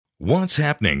What's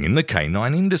happening in the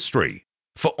canine industry?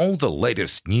 For all the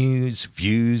latest news,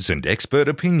 views, and expert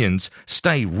opinions,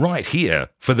 stay right here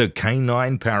for the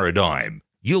Canine Paradigm.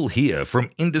 You'll hear from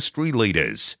industry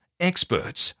leaders,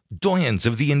 experts, doyens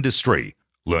of the industry,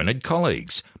 learned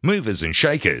colleagues, movers and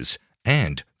shakers,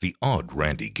 and the odd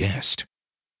randy guest.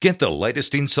 Get the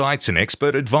latest insights and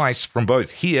expert advice from both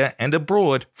here and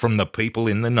abroad from the people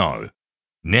in the know.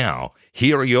 Now,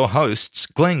 here are your hosts,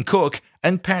 Glenn Cook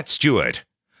and Pat Stewart.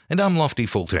 And I'm Lofty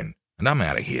Fulton, and I'm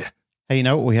out of here. Hey, you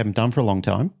know what we haven't done for a long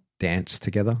time? Dance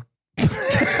together.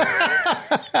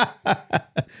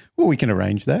 Well, we can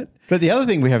arrange that. But the other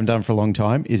thing we haven't done for a long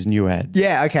time is new ads.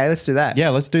 Yeah, okay, let's do that.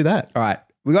 Yeah, let's do that. All right,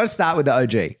 we got to start with the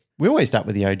OG. We always start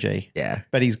with the OG. Yeah.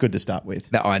 But he's good to start with.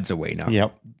 The Einzer Wiener.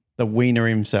 Yep. The wiener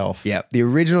himself. Yep. The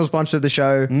original sponsor of the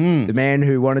show, the man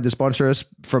who wanted to sponsor us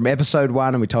from episode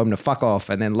 1, and we told him to fuck off.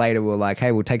 And then later we were like,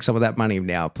 hey, we'll take some of that money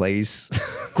now, please.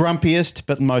 Grumpiest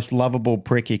but most lovable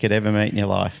prick you could ever meet in your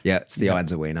life. Yeah, it's the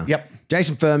Einzer Wiener. Yep.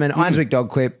 Jason Furman, Ironswick Dog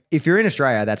Quip. If you're in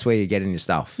Australia, that's where you're getting your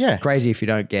stuff. Yeah. Crazy if you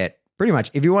don't get, pretty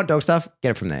much, if you want dog stuff,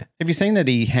 get it from there. Have you seen that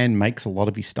he hand makes a lot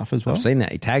of his stuff as well? I've seen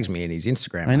that. He tags me in his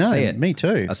Instagram. I know. see it. Me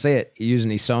too. I see it. He's using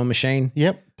his sewing machine.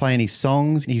 Yep. Playing his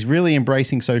songs. He's really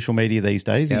embracing social media these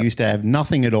days. Yep. He used to have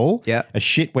nothing at all. Yep. A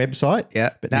shit website.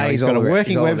 Yep. But Now now he's he's got a all-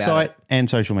 working he's all about website it. and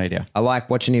social media. I like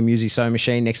watching him use his sewing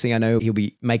machine. Next thing I know, he'll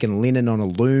be making linen on a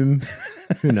loom.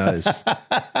 Who knows?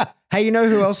 Hey, you know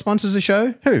who else sponsors the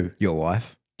show? Who? Your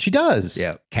wife. She does.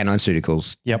 Yeah. Canine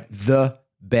Pharmaceuticals. Yep. The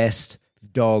best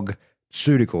dog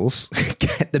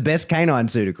pharmaceuticals. The best canine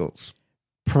pharmaceuticals.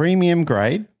 Premium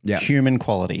grade, Yep. human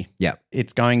quality. Yeah.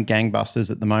 It's going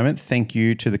gangbusters at the moment. Thank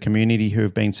you to the community who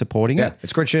have been supporting Yeah. it.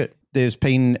 It's good shit. There's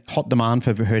been hot demand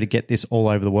for her to get this all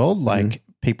over the world. Like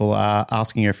people are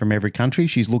asking her from every country.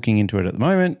 She's looking into it at the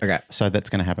moment. Okay. So that's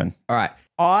going to happen. All right.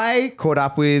 I caught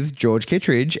up with George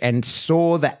Kittredge and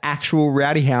saw the actual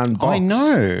Rowdy Hound box. I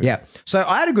know. Yeah. So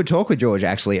I had a good talk with George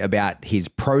actually about his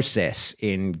process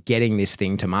in getting this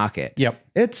thing to market. Yep.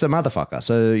 It's a motherfucker.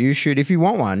 So you should, if you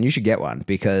want one, you should get one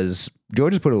because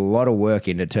George has put a lot of work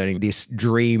into turning this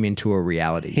dream into a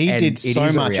reality. He And did it so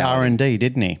is a much reality. R&D,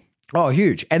 didn't he? Oh,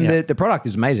 huge. And the product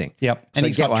is amazing. Yep. And So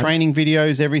he's get got one. training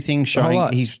videos, everything showing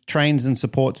lot. he trains and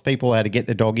supports people how to get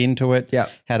the dog into it, Yep.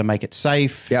 how to make it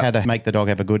safe, Yep. how to make the dog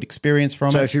have a good experience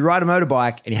from So it. if you ride a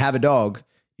motorbike and you have a dog,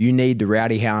 you need the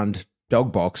Rowdy Hound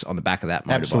dog box on the back of that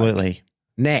motorbike. Absolutely.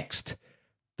 Next,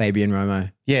 Fabian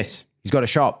Romo. Yes. He's got a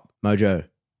shop, Mojo.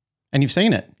 And you've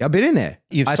seen it. I've been in there.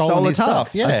 You've I stolen stole a his tug.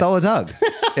 stuff, yeah. I stole a tug.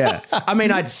 Yeah. I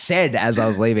mean, I'd said as I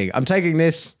was leaving, I'm taking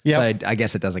this. Yep. So I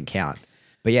guess it doesn't count.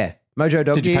 But yeah, Mojo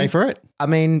Dog Did you Gear. pay for it? I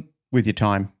mean, With your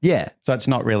time. yeah. So it's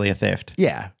not really a theft.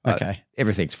 Yeah. Okay.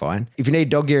 Everything's fine. If you need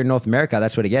dog gear in North America,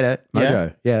 that's where to get it.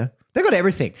 Mojo. Yeah. They've got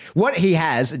everything. What he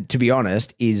has, to be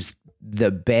honest, is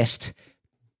the best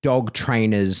dog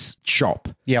trainer's shop.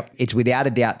 Yep. It's without a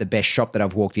doubt the best shop that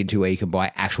I've walked into where you can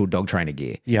buy actual dog trainer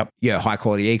gear. Yep. Yeah, high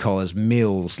quality e-collars,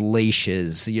 mills,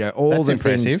 leashes, you know, all That's the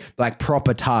things impressive. like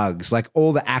proper tugs, like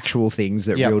all the actual things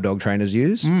that Yep. real dog trainers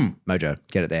use. Mojo,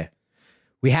 get it there.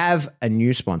 We have a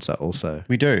new sponsor also.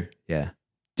 We do. Yeah.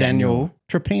 Daniel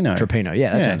Trapino. Trapino.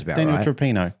 Yeah, that sounds about Daniel right.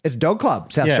 Trapino. It's Dog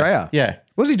Club, South Yeah. Australia. Yeah.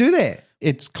 What does he do there?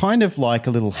 It's kind of like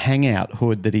a little hangout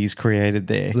hood that he's created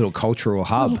there. Little cultural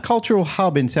hub. Little cultural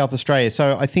hub in South Australia.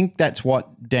 So I think that's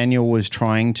what Daniel was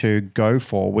trying to go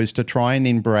for, was to try and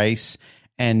embrace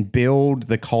and build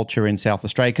the culture in South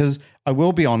Australia. Because I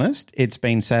will be honest, it's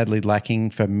been sadly lacking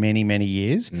for many, many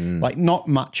years. Like not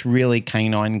much really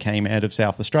canine came out of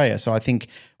South Australia. So I think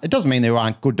it doesn't mean there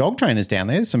aren't good dog trainers down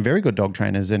there. There's some very good dog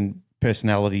trainers and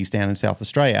personalities down in South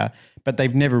Australia, but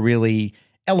they've never really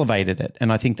elevated it.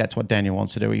 And I think that's what Daniel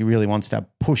wants to do. He really wants to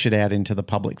push it out into the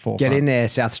public forefront. Get in there,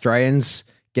 South Australians.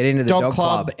 Get into the Dog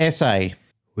Club SA.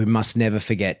 We must never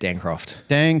forget Dan Croft.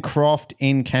 Dan Croft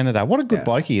in Canada. What a good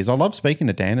bloke he is. I love speaking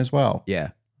to Dan as well.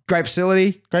 Yeah. Great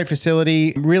facility. Great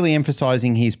facility, really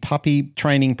emphasizing his puppy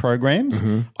training programs.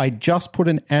 I just put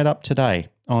an ad up today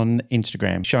on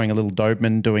Instagram showing a little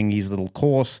Doberman doing his little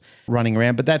course, running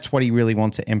around. But that's what he really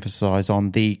wants to emphasize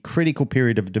on, the critical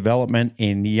period of development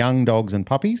in young dogs and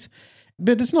puppies.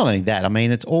 But it's not only that. I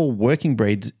mean, it's all working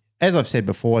breeds. As I've said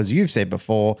before, as you've said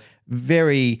before,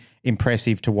 very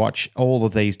impressive to watch all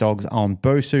of these dogs on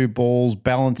Bosu balls,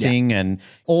 balancing, and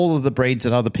all of the breeds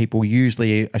that other people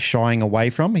usually are shying away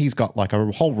from. He's got like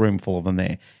a whole room full of them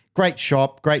there. Great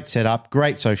shop, great setup,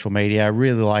 great social media. I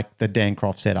really like the Dan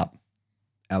Croft setup.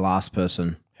 Our last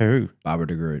person, Who? Barbara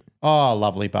de Groot. Oh,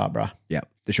 lovely Barbara. Yeah.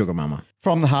 The sugar mama.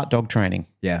 From the Heart Dog Training.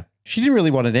 Yeah. She didn't really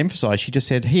want it emphasized. She just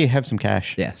said, here, have some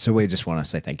cash. Yeah. So we just want to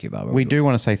say thank you, Barbara. We do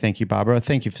want to say thank you, Barbara.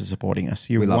 Thank you for supporting us.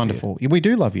 You're love wonderful. We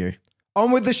do love you.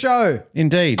 On with the show.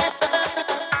 Indeed.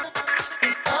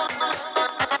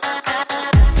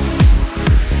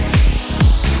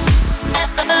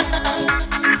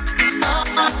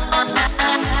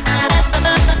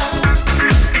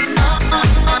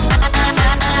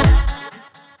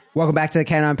 Welcome back to the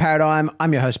Canine Paradigm.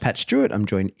 I'm your host, Pat Stewart. I'm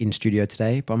joined in studio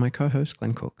today by my co-host,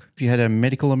 Glenn Cook. If you had a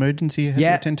medical emergency you had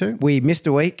to attend to? We missed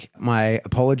a week. My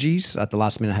apologies. At the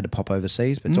last minute, I had to pop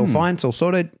overseas, but it's all fine. It's all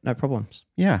sorted. No problems.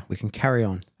 Yeah. We can carry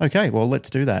on. Okay, well, let's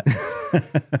do that.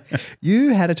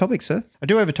 You had a topic, sir. I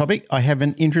do have a topic. I have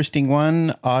an interesting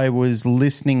one. I was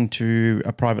listening to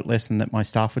a private lesson that my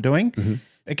staff were doing. Mm-hmm.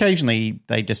 Occasionally,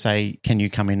 they just say, can you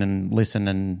come in and listen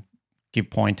and give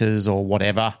pointers or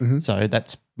whatever. Mm-hmm. So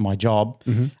that's my job.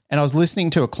 Mm-hmm. And I was listening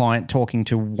to a client talking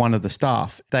to one of the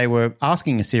staff. They were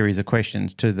asking a series of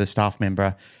questions to the staff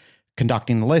member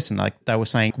conducting the lesson. Like they were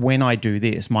saying, when I do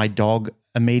this, my dog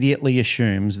immediately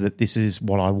assumes that this is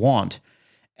what I want.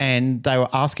 And they were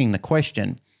asking the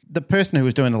question. The person who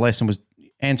was doing the lesson was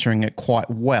answering it quite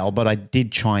well, but I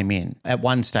did chime in at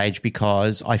one stage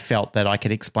because I felt that I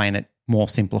could explain it more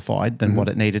simplified than what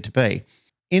it needed to be.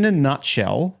 In a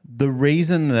nutshell, the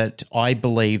reason that I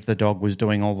believe the dog was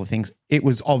doing all the things, it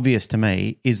was obvious to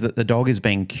me, is that the dog is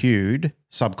being cued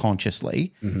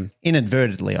subconsciously,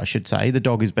 inadvertently, I should say. The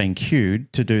dog is being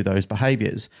cued to do those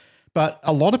behaviors. But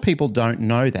a lot of people don't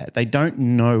know that. They don't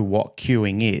know what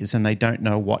cueing is, and they don't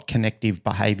know what connective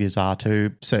behaviors are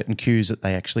to certain cues that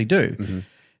they actually do. Mm-hmm.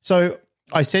 So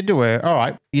I said to her, all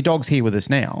right, your dog's here with us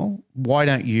now. Why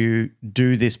don't you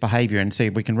do this behavior and see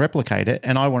if we can replicate it?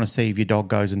 And I want to see if your dog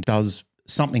goes and does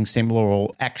something similar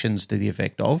or actions to the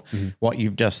effect of what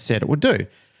you've just said it would do.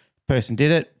 Person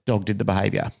did it, dog did the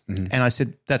behavior. Mm-hmm. And I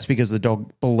said, that's because the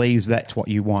dog believes that's what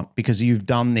you want because you've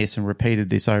done this and repeated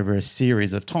this over a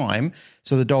series of time.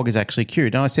 So the dog is actually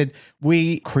cued. And I said,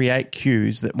 we create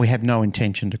cues that we have no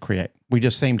intention to create. We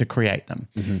just seem to create them.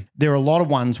 Mm-hmm. There are a lot of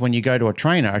ones when you go to a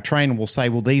trainer will say,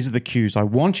 well, these are the cues I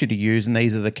want you to use and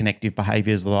these are the connective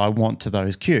behaviors that I want to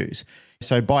those cues.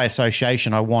 So by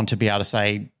association, I want to be able to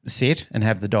say sit and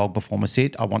have the dog perform a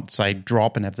sit. I want to say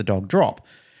drop and have the dog drop.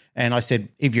 And I said,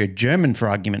 if you're German, for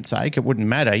argument's sake, it wouldn't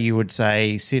matter. You would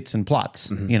say sits and plutz,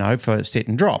 for sit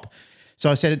and drop. So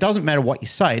I said, it doesn't matter what you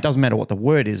say. It doesn't matter what the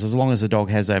word is as long as the dog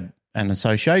has an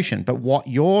association. But what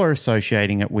you're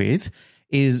associating it with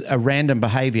is a random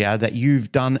behavior that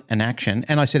you've done an action.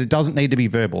 And I said, it doesn't need to be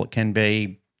verbal. It can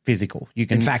be physical. You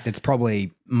can. In fact, it's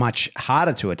probably much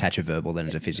harder to attach a verbal than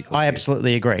as a physical. I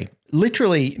absolutely agree.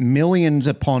 Literally millions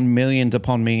upon millions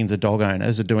upon millions of dog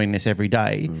owners are doing this every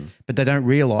day, but they don't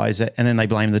realize it and then they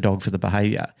blame the dog for the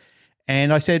behavior.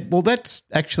 And I said, well, that's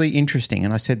actually interesting.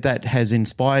 And I said, that has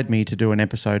inspired me to do an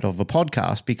episode of a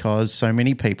podcast because so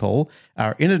many people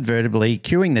are inadvertently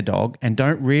cueing the dog and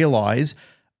don't realize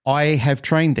I have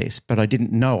trained this, but I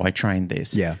didn't know I trained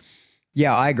this. Yeah.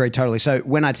 Yeah, I agree totally. So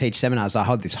when I teach seminars, I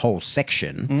hold this whole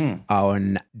section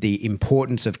on the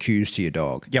importance of cues to your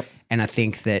dog. Yep. And I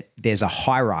think that there's a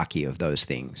hierarchy of those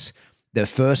things. The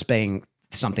first being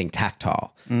something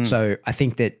tactile. So I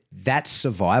think that that's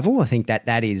survival. I think that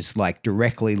that is like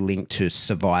directly linked to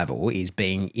survival, is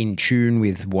being in tune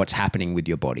with what's happening with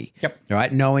your body. Yep. All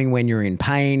right. Knowing when you're in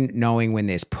pain, knowing when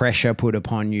there's pressure put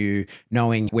upon you,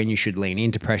 knowing when you should lean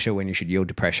into pressure, when you should yield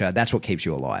to pressure. That's what keeps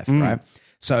you alive, right?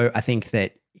 So I think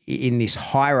that in this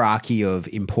hierarchy of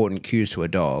important cues to a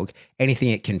dog, anything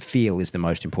it can feel is the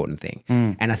most important thing.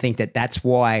 And I think that that's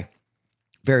why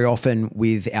very often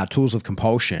with our tools of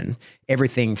compulsion,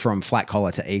 everything from flat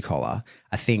collar to e-collar,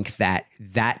 I think that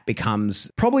that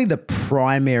becomes probably the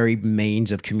primary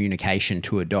means of communication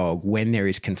to a dog when there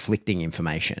is conflicting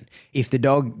information. If the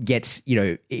dog gets,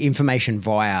 information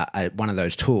via one of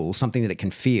those tools, something that it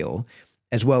can feel,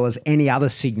 as well as any other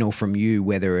signal from you,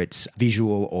 whether it's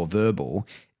visual or verbal,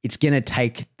 it's going to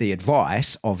take the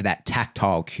advice of that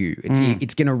tactile cue.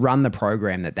 It's going to run the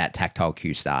program that tactile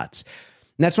cue starts.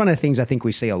 And that's one of the things I think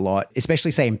we see a lot,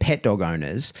 especially say in pet dog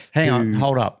owners. Hang on,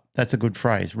 hold up. That's a good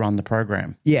phrase, run the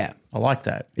program. Yeah. I like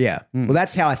that. Yeah. Well,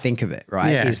 that's how I think of it,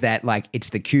 right? Yeah. Is that like it's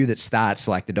the cue that starts,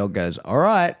 like the dog goes, all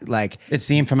right, like. It's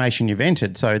the information you've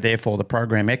entered, so therefore the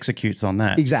program executes on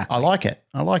that. Exactly. I like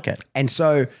it. And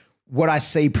so what I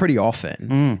see pretty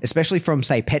often, especially from,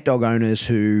 say, pet dog owners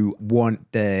who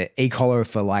want the e-collar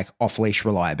for like off-leash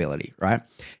reliability, right?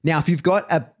 Now, if you've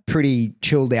got a pretty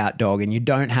chilled out dog and you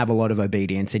don't have a lot of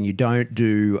obedience and you don't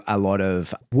do a lot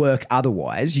of work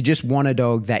otherwise, you just want a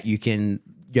dog that you can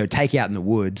take out in the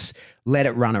woods, let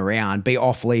it run around, be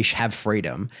off-leash, have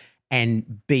freedom.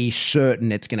 and be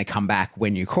certain it's going to come back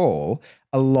when you call,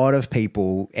 a lot of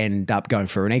people end up going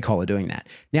for an e-collar doing that.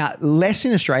 Now, less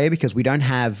in Australia because we don't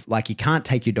have, like, you can't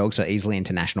take your dog so easily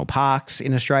into national parks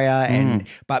in Australia,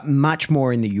 but much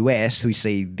more in the US, we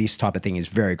see this type of thing is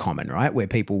very common, right? Where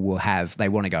people will they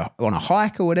want to go on a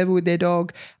hike or whatever with their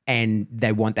dog and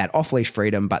they want that off-leash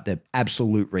freedom, but the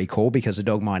absolute recall because the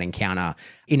dog might encounter,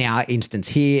 in our instance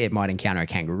here, it might encounter a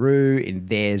kangaroo. In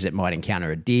theirs, it might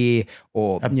encounter a deer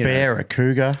or a bear, a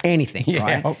cougar. Anything,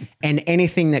 right? And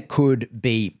anything that could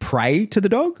be prey to the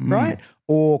dog, right?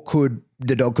 Or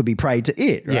the dog could be prey to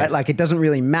it, right? Yes. Like it doesn't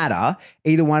really matter.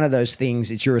 Either one of those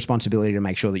things, it's your responsibility to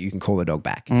make sure that you can call the dog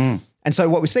back. And so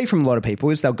what we see from a lot of people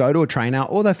is they'll go to a trainer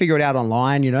or they'll figure it out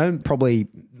online, probably.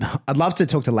 I'd love to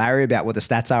talk to Larry about what the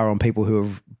stats are on people who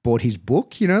have bought his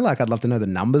book, like I'd love to know the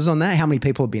numbers on that, how many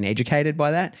people have been educated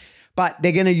by that. But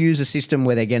they're going to use a system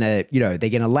where they're going to, they're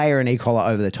going to layer an e-collar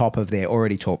over the top of their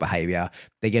already taught behavior.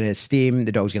 They're going to stim,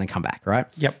 the dog's going to come back, right?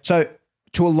 Yep. So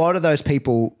to a lot of those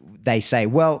people, they say,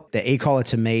 well, the e-collar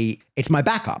to me, it's my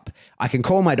backup. I can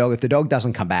call my dog. If the dog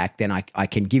doesn't come back, then I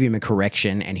can give him a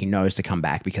correction and he knows to come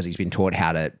back because he's been taught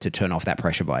how to turn off that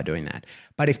pressure by doing that.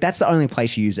 But if that's the only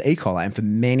place you use the e-collar, and for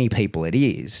many people it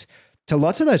is, to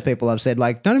lots of those people I've said,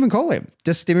 like, don't even call him.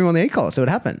 Just stim him on the e-collar, see what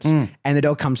happens. And the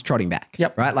dog comes trotting back,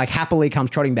 right? Like happily comes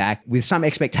trotting back with some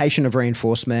expectation of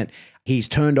reinforcement. He's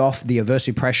turned off the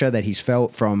aversive pressure that he's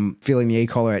felt from feeling the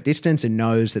e-collar at distance and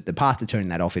knows that the path to turning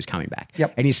that off is coming back.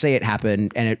 And you see it happen.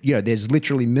 And there's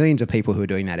literally millions of people who are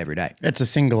doing that every day. It's a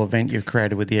single event you've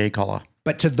created with the e-collar.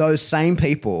 But to those same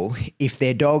people, if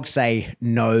their dog, say,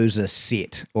 knows a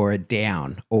sit or a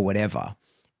down or whatever,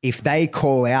 if they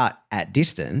call out at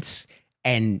distance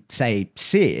and say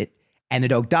sit and the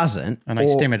dog doesn't, and they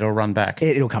stim it, it'll run back.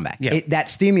 It'll come back. That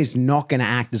stim is not going to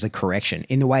act as a correction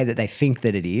in the way that they think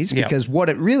that it is, because what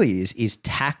it really is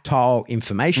tactile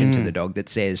information to the dog that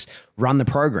says run the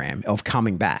program of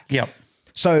coming back.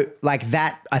 So like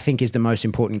that, I think, is the most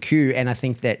important cue. And I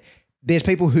think that there's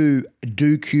people who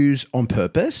do cues on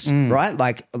purpose, right?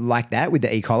 Like that with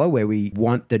the e-collar, where we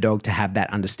want the dog to have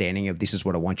that understanding of this is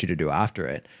what I want you to do after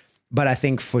it. But I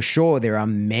think for sure there are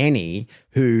many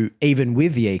who, even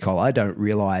with the e-collar, don't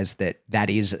realize that that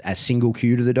is a single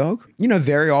cue to the dog.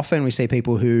 Very often we see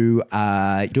people who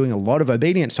are doing a lot of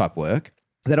obedience type work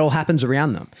that all happens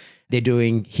around them. They're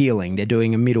doing heeling, they're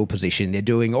doing a middle position, they're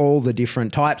doing all the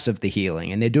different types of the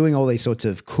heeling, and they're doing all these sorts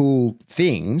of cool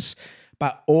things.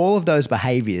 But all of those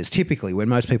behaviors, typically when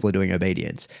most people are doing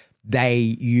obedience, they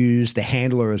use the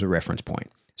handler as a reference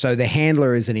point. So the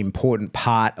handler is an important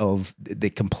part of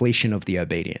the completion of the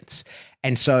obedience.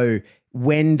 And so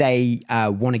when they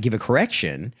want to give a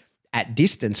correction at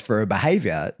distance for a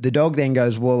behavior, the dog then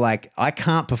goes, well, like, I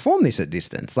can't perform this at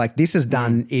distance. Like, this is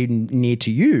done near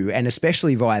to you. And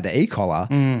especially via the e-collar,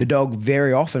 the dog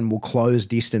very often will close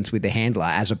distance with the handler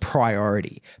as a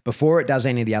priority before it does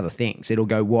any of the other things. It'll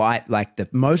go, well, the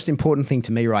most important thing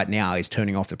to me right now is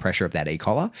turning off the pressure of that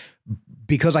e-collar.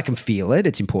 Because I can feel it,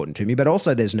 it's important to me, but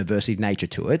also there's an aversive nature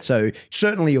to it. So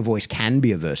certainly your voice can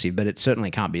be aversive, but it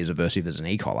certainly can't be as aversive as an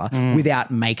e-collar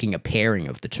without making a pairing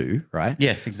of the two, right?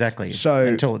 Yes, exactly. So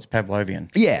until it's Pavlovian.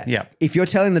 Yeah. If you're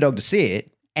telling the dog to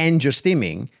sit and you're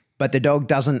stimming, but the dog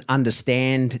doesn't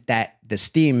understand that the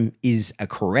stim is a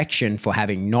correction for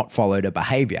having not followed a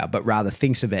behavior, but rather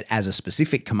thinks of it as a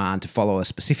specific command to follow a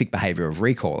specific behavior of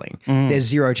recalling, there's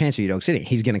zero chance of your dog sitting.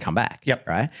 He's going to come back.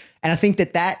 Right. And I think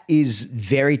that is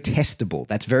very testable.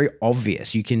 That's very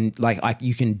obvious. You can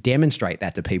you can demonstrate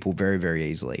that to people very, very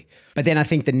easily. But then I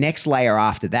think the next layer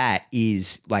after that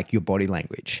is like your body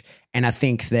language. And I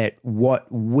think that what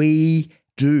we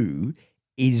do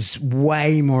is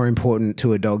way more important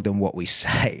to a dog than what we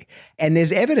say. And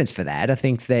there's evidence for that. I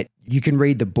think that you can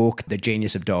read the book, The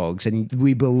Genius of Dogs, and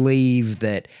we believe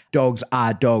that dogs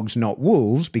are dogs, not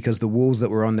wolves, because the wolves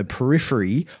that were on the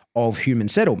periphery of human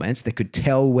settlements that could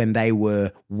tell when they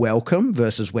were welcome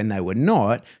versus when they were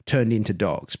not turned into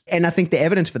dogs. And I think the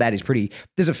evidence for that is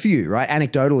there's a few, right?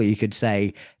 Anecdotally, you could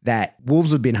say that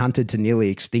wolves have been hunted to nearly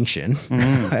extinction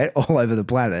right, all over the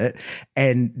planet,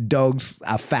 and dogs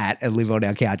are fat and live on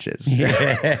our couches.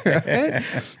 Right?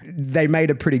 They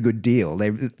made a pretty good deal.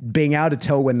 They being able to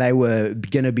tell when they were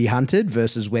going to be hunted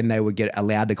versus when they would get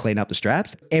allowed to clean up the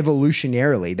straps.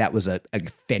 Evolutionarily, that was a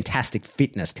fantastic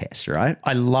fitness test, right?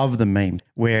 I love the meme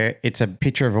where it's a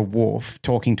picture of a wolf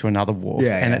talking to another wolf,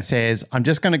 and it says, I'm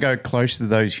just going to go close to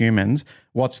those humans.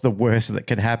 What's the worst that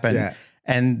could happen?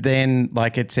 And then,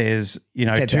 like, it says,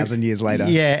 10,000 years later.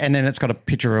 Yeah, and then it's got a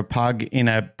picture of a pug in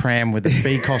a pram with a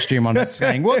bee costume on it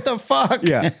saying, what the fuck?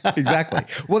 Yeah, exactly.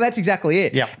 Well, that's exactly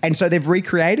it. Yeah. And so they've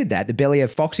recreated that, the belly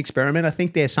of fox experiment. I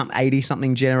think there's some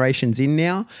 80-something generations in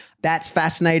now. That's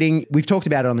fascinating. We've talked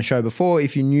about it on the show before.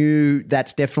 If you knew,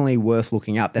 that's definitely worth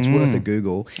looking up. That's worth a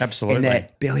Google. Absolutely. And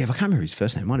that belly of, I can't remember his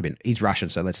first name. It might have been, he's Russian,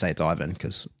 so let's say it's Ivan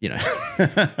because,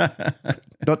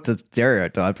 not to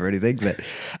stereotype or anything. But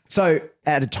so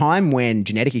at a time when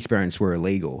genetic experiments were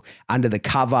illegal, under the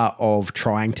cover of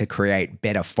trying to create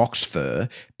better fox fur,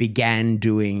 began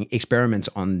doing experiments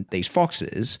on these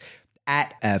foxes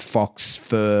at a fox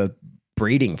fur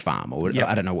breeding farm, or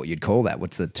I don't know what you'd call that.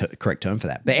 What's the correct term for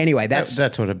that? But anyway, that's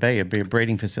what it'd be. It'd be a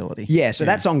breeding facility. Yeah, so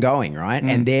that's ongoing, right?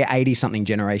 And they're 80-something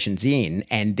generations in,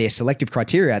 and their selective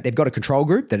criteria, they've got a control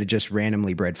group that are just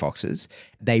randomly bred foxes.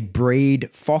 They breed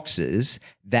foxes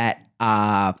that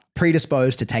are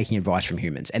predisposed to taking advice from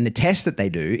humans. And the test that they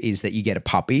do is that you get a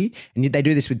puppy, and they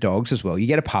do this with dogs as well. You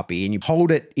get a puppy and you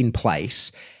hold it in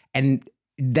place, and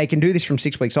they can do this from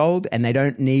 6 weeks old, and they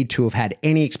don't need to have had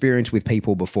any experience with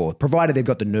people before, provided they've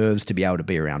got the nerves to be able to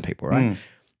be around people, right?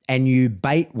 And you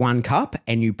bait one cup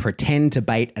and you pretend to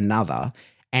bait another,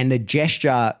 and the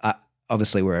gesture,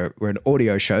 obviously we're an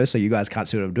audio show, so you guys can't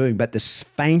see what I'm doing, but the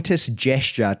faintest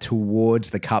gesture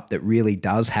towards the cup that really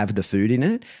does have the food in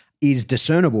it is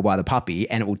discernible by the puppy,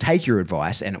 and it will take your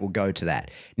advice and it will go to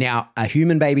that. Now, a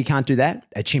human baby can't do that.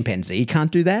 A chimpanzee can't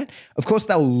do that. Of course,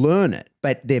 they'll learn it,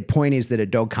 but their point is that a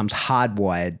dog comes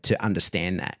hardwired to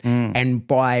understand that. And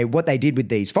by what they did with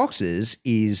these foxes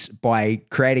is by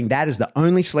creating that as the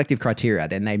only selective criteria,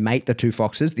 then they mate the two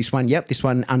foxes. This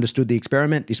one understood the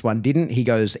experiment. This one didn't. He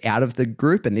goes out of the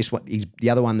group, and this one,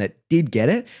 the other one that did get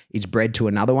it is bred to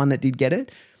another one that did get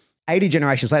it. 80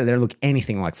 generations later, they don't look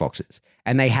anything like foxes.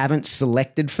 And they haven't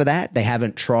selected for that. They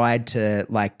haven't tried to,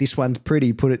 like, this one's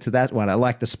pretty, put it to that one. I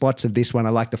like the spots of this one. I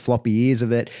like the floppy ears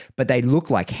of it. But they look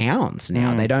like hounds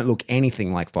now. They don't look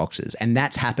anything like foxes. And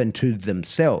that's happened to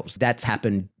themselves. That's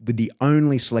happened with the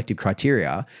only selective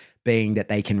criteria being that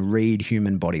they can read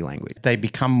human body language. They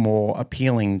become more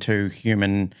appealing to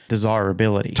human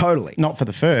desirability. Totally. Not for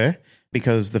the fur,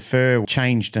 because the fur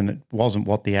changed and it wasn't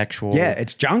what the actual... Yeah,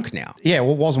 it's junk now. Yeah,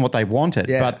 well, it wasn't what they wanted,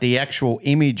 Yeah. but the actual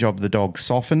image of the dog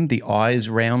softened, the eyes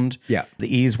round, Yeah.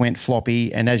 the ears went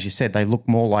floppy, and as you said, they look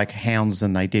more like hounds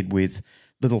than they did with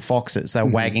little foxes. They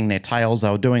were wagging their tails. They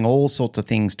were doing all sorts of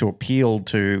things to appeal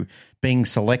to being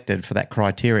selected for that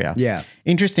criteria. Yeah.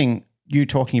 Interesting you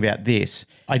talking about this.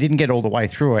 I didn't get all the way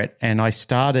through it, and I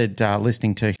started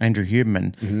listening to Andrew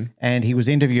Huberman, and he was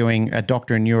interviewing a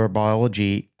doctor in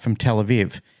neurobiology from Tel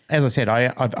Aviv. As I said,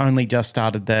 I've only just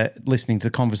started listening to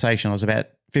the conversation. I was about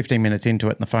 15 minutes into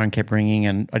it, and the phone kept ringing,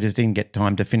 and I just didn't get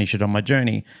time to finish it on my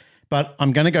journey. But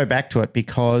I'm going to go back to it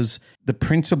because the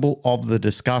principle of the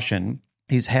discussion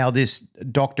is how this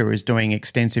doctor is doing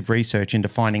extensive research into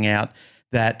finding out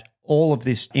that all of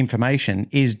this information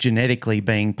is genetically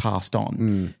being passed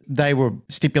on. They were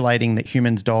stipulating that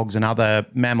humans, dogs, and other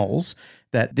mammals,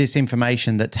 that this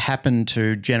information that's happened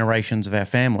to generations of our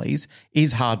families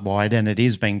is hardwired and it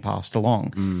is being passed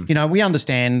along. We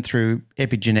understand through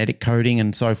epigenetic coding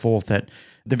and so forth that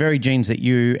the very genes that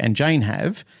you and Jane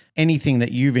have, anything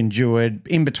that you've endured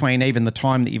in between even the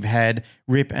time that you've had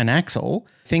Rip and Axel,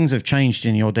 things have changed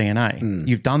in your DNA.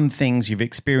 You've done things, you've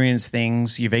experienced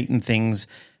things, you've eaten things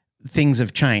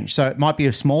have changed. So it might be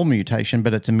a small mutation,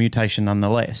 but it's a mutation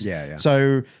nonetheless. Yeah.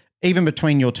 So even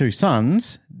between your two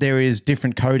sons, there is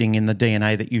different coding in the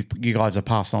DNA that you guys have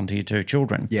passed on to your two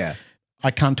children. Yeah.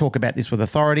 I can't talk about this with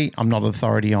authority. I'm not an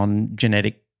authority on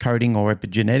genetic coding or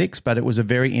epigenetics, but it was a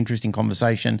very interesting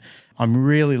conversation. I'm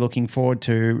really looking forward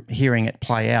to hearing it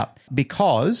play out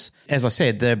because, as I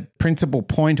said, the principal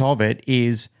point of it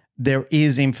is there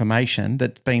is information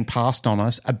that's being passed on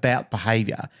us about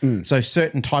behaviour. So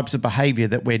certain types of behaviour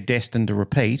that we're destined to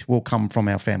repeat will come from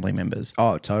our family members.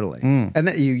 Oh, totally. And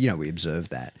that we observe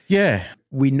that. Yeah.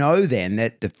 We know then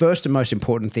that the first and most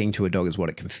important thing to a dog is what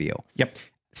it can feel. Yep.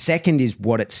 Second is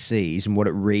what it sees and what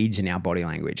it reads in our body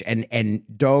language. And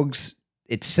dogs,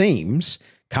 it seems,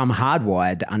 come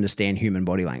hardwired to understand human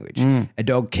body language. A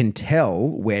dog can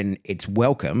tell when it's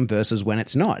welcome versus when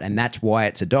it's not. And that's why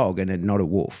it's a dog and not a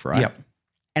wolf, right? Yep.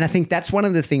 And I think that's one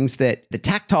of the things that the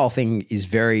tactile thing is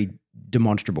very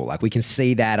demonstrable. Like we can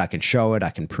see that, I can show it, I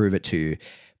can prove it to you.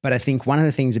 But I think one of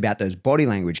the things about those body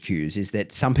language cues is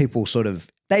that some people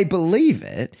they believe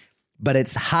it, but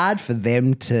it's hard for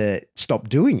them to stop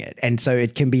doing it. And so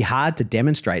it can be hard to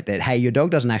demonstrate that, hey, your dog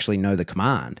doesn't actually know the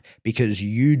command because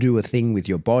you do a thing with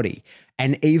your body.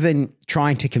 And even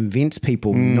trying to convince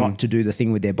people not to do the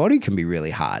thing with their body can be really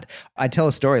hard. I tell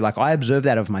a story, like I observed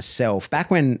that of myself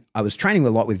back when I was training a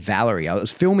lot with Valerie. I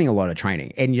was filming a lot of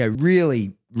training and,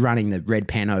 really running the red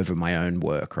pen over my own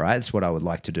work, right? That's what I would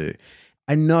like to do.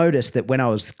 I noticed that when I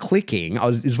was clicking, it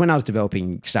was when I was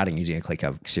starting using a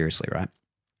clicker seriously, right?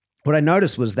 What I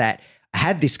noticed was that I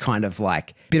had this kind of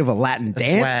like bit of a Latin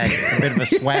dance. Swag, a bit of a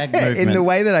swag movement. In the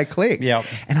way that I clicked. Yep.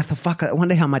 And I thought, fuck, I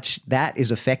wonder how much that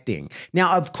is affecting.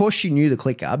 Now, of course, she knew the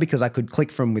clicker because I could click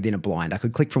from within a blind. I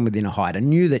could click from within a hide. I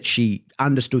knew that she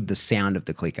understood the sound of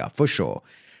the clicker for sure.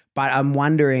 But I'm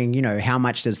wondering, how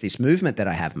much does this movement that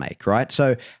I have make, right?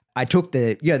 So I took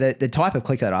the type of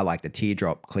clicker that I like, the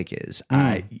teardrop clickers.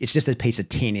 It's just a piece of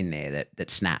tin in there that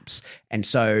snaps. And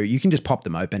so you can just pop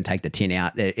them open, take the tin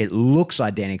out. It looks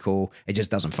identical. It just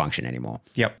doesn't function anymore.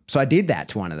 Yep. So I did that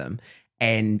to one of them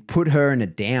and put her in a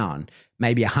down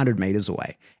maybe 100 meters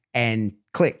away and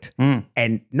clicked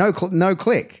and no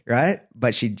click, right?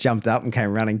 But she jumped up and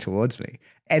came running towards me.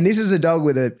 And this is a dog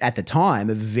with at the time,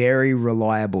 a very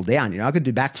reliable down. I could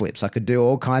do backflips. I could do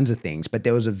all kinds of things, but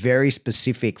there was a very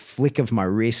specific flick of my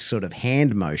wrist sort of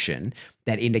hand motion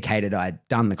that indicated I'd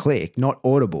done the click, not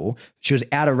audible. She was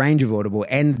out of range of audible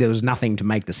and there was nothing to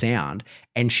make the sound.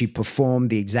 And she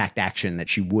performed the exact action that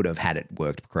she would have had it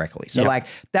worked correctly. So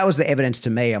that was the evidence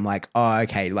to me. I'm like, oh,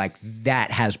 okay, like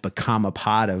that has become a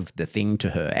part of the thing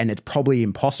to her. And it's probably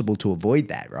impossible to avoid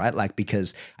that, right? Like,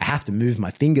 because I have to move,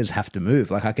 my fingers have to move.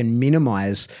 Like I can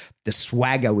minimize the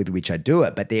swagger with which I do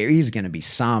it, but there is going to be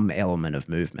some element of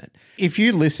movement. If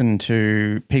you listen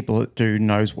to people that do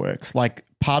nose works, like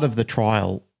part of the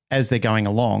trial as they're going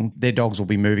along, their dogs will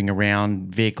be moving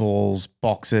around vehicles,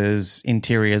 boxes,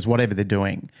 interiors, whatever they're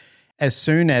doing. As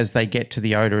soon as they get to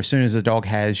the odor, as soon as the dog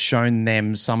has shown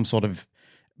them some sort of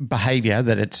behavior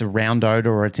that it's a round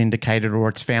odor or it's indicated or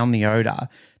it's found the odor,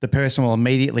 the person will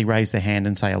immediately raise their hand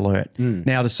and say alert.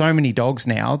 Now, to so many dogs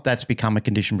now, that's become a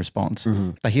conditioned response.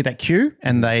 They hear that cue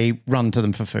and they run to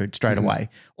them for food straight away,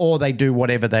 or they do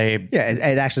whatever they... Yeah,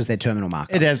 it acts as their terminal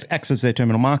marker. It acts as their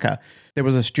terminal marker. There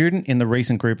was a student in the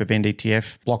recent group of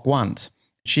NDTF Block 1s.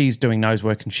 She's doing nose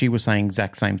work and she was saying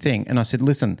exact same thing. And I said,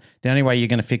 listen, the only way you're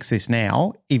going to fix this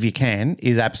now, if you can,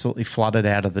 is absolutely flood it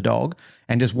out of the dog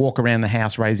and just walk around the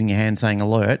house raising your hand saying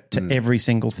alert to every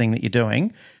single thing that you're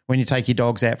doing. When you take your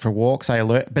dogs out for a walk, say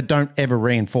alert, but don't ever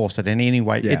reinforce it in any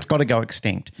way. Yeah. It's got to go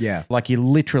extinct. Yeah. Like you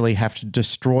literally have to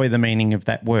destroy the meaning of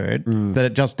that word, that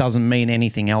it just doesn't mean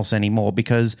anything else anymore,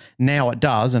 because now it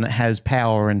does and it has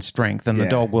power and strength and the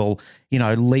dog will,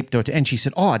 leap to it. And she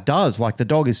said, oh, it does. Like the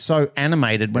dog is so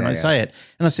animated when I say it.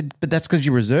 And I said, but that's because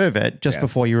you reserve it just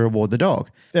before you reward the dog.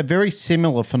 A very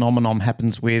similar phenomenon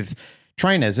happens with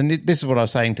trainers. And this is what I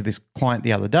was saying to this client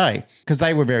the other day, because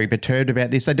they were very perturbed about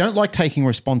this. They don't like taking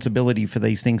responsibility for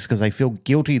these things because they feel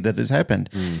guilty that it's happened.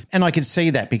 And I could see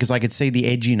that because I could see the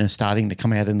edginess starting to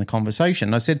come out in the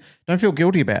conversation. I said, don't feel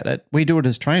guilty about it. We do it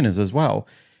as trainers as well.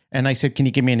 And they said, can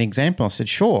you give me an example? I said,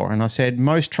 sure. And I said,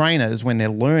 most trainers, when they're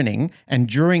learning and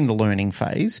during the learning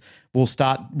phase, will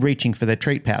start reaching for their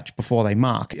treat pouch before they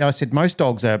mark. I said, most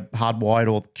dogs are hardwired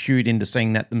or cued into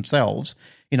seeing that themselves,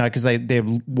 because they're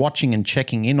watching and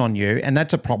checking in on you. And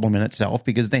that's a problem in itself,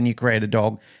 because then you create a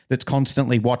dog that's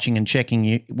constantly watching and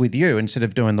checking with you instead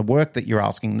of doing the work that you're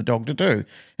asking the dog to do.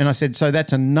 And I said, so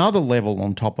that's another level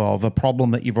on top of a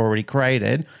problem that you've already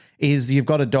created, is you've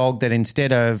got a dog that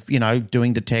instead of,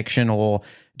 doing detection or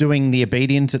doing the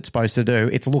obedience it's supposed to do,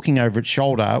 it's looking over its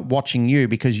shoulder, watching you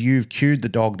because you've cued the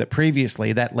dog that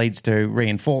previously that leads to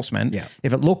reinforcement. Yeah.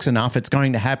 If it looks enough, it's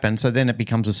going to happen. So then it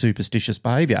becomes a superstitious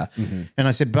behavior. And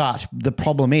I said, but the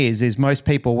problem is most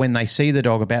people, when they see the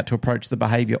dog about to approach the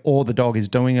behavior or the dog is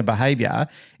doing a behavior,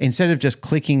 instead of just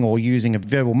clicking or using a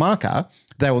verbal marker,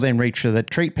 they will then reach for the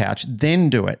treat pouch, then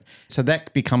do it. So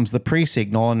that becomes the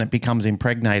pre-signal and it becomes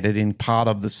impregnated in part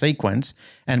of the sequence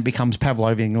and becomes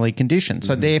Pavlovianly conditioned.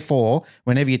 So therefore,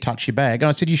 whenever you touch your bag, and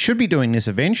I said you should be doing this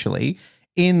eventually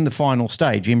in the final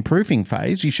stage, in proofing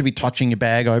phase, you should be touching your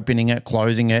bag, opening it,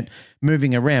 closing it,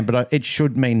 moving around, but it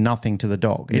should mean nothing to the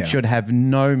dog. It should have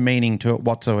no meaning to it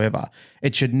whatsoever.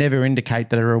 It should never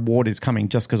indicate that a reward is coming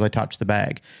just because I touched the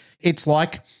bag. It's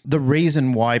like the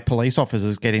reason why police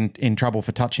officers get in trouble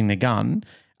for touching their gun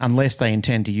unless they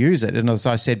intend to use it. And as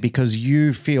I said, because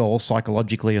you feel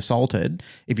psychologically assaulted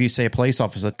if you see a police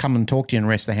officer come and talk to you and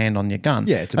rest their hand on your gun.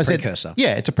 Yeah, it's a precursor.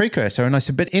 It's a precursor. And I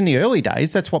said, but in the early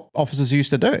days, that's what officers used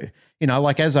to do. You know,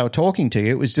 like as they were talking to you,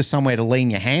 it was just somewhere to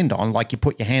lean your hand on, like you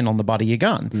put your hand on the butt of your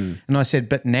gun. And I said,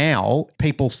 but now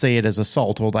people see it as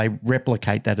assault, or they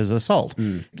replicate that as assault.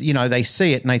 You know, they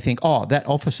see it and they think, oh, that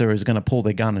officer is going to pull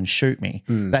their gun and shoot me.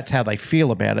 That's how they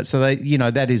feel about it. So they, you know,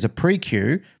 that is a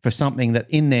pre-cue for something that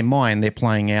in their mind they're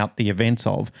playing out the events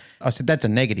of. I said, that's a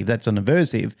negative, that's an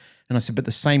aversive. And I said, but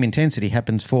the same intensity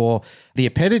happens for the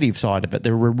appetitive side of it,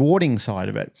 the rewarding side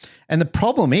of it. And the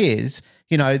problem is,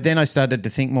 you know, then I started to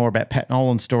think more about Pat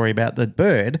Nolan's story about the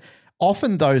bird.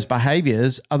 Often those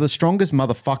behaviors are the strongest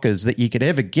motherfuckers that you could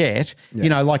ever get. You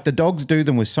know, like the dogs do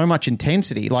them with so much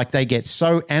intensity, like they get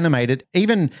so animated.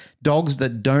 Even dogs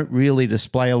that don't really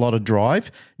display a lot of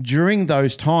drive, during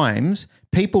those times,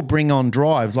 people bring on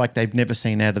drive like they've never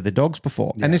seen out of their dogs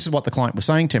before. And this is what the client was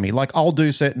saying to me. Like, I'll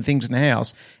do certain things in the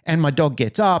house and my dog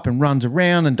gets up and runs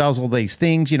around and does all these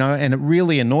things, you know, and it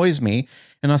really annoys me.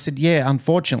 And I said, yeah,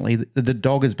 unfortunately, the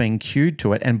dog is being cued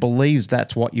to it and believes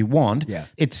that's what you want. Yeah.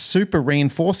 It's super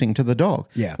reinforcing to the dog.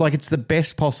 Yeah. Like it's the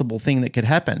best possible thing that could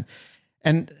happen.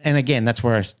 And again, that's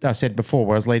where I said before,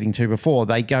 where I was leading to before,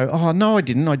 they go, oh, no, I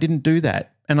didn't do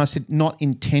that. And I said, not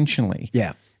intentionally.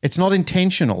 Yeah. It's not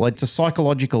intentional. It's a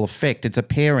psychological effect. It's a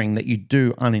pairing that you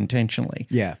do unintentionally.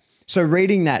 Yeah. So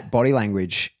reading that body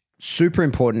language, super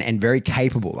important and very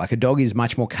capable. Like a dog is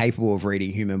much more capable of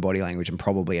reading human body language than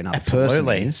probably another person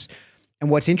is. And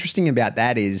what's interesting about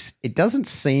that is it doesn't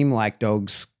seem like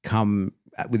dogs come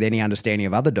with any understanding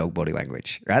of other dog body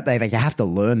language, right? They have to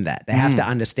learn that. They have to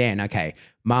understand, okay,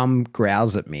 mum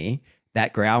growls at me.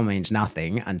 That growl means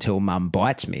nothing until mum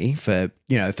bites me for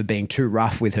being too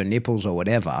rough with her nipples or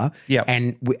whatever. Yeah.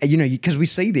 And, because we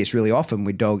see this really often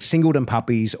with dogs, singleton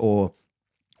puppies, or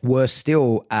worse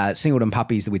still, singleton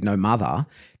puppies with no mother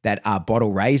that are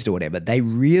bottle raised or whatever, they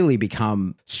really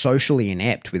become socially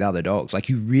inept with other dogs. Like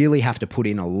you really have to put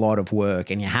in a lot of work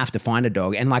and you have to find a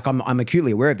dog. And like I'm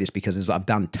acutely aware of this because I've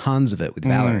done tons of it with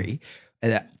Valerie.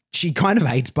 She kind of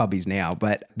hates puppies now,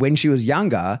 but when she was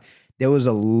younger, there was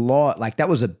a lot, like that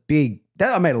was a big,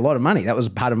 I made a lot of money. That was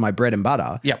part of my bread and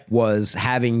butter. Yep. Was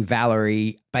having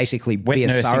Valerie basically be a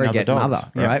surrogate mother,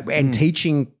 right? And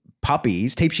teaching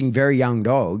very young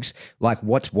dogs like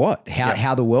what's what,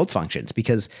 how the world functions,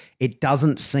 because it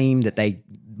doesn't seem that they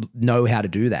know how to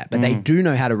do that, but they do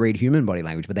know how to read human body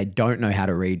language, but they don't know how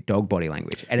to read dog body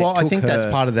language. And I think that's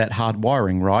part of that hard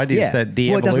wiring, right? Is that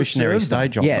the evolutionary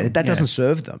stage of them. That doesn't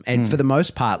serve them. And for the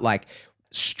most part, like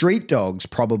street dogs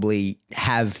probably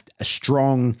have a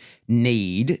strong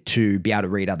need to be able to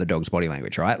read other dogs' body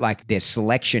language, right? Like their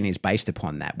selection is based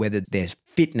upon that, whether their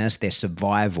fitness, their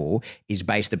survival is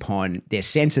based upon their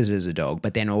senses as a dog,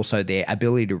 but then also their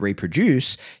ability to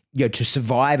reproduce, to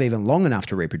survive even long enough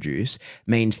to reproduce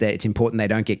means that it's important they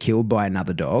don't get killed by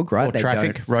another dog, right? Or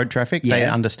road traffic. Yeah. They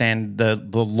understand the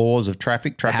laws of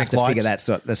traffic lights. They have to figure that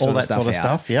sort of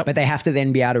stuff out. But they have to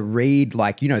then be able to read,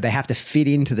 like, they have to fit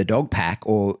into the dog pack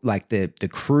or like the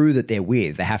crew that they're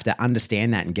with. They have to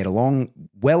understand that and get along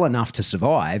well enough to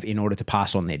survive in order to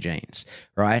pass on their genes,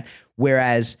 right?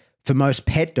 Whereas for most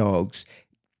pet dogs,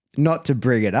 not to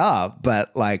bring it up,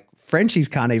 but like Frenchies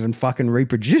can't even fucking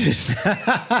reproduce.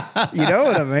 You know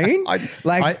what I mean?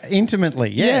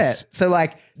 Intimately, yes. Yeah. So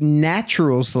like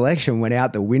natural selection went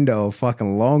out the window a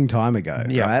fucking long time ago,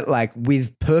 right? Like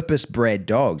with purpose-bred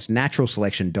dogs, natural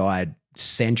selection died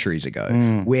centuries ago.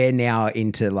 We're now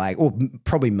into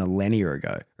probably millennia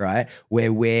ago, right?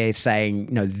 Where we're saying,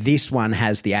 this one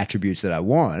has the attributes that I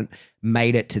want,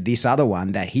 made it to this other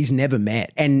one that he's never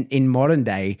met. And in modern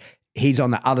day, he's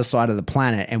on the other side of the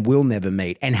planet and will never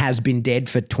meet and has been dead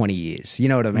for 20 years. You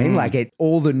know what I mean? Like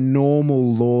all the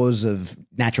normal laws of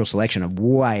natural selection are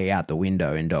way out the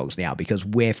window in dogs now because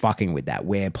we're fucking with that.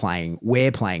 We're playing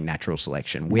natural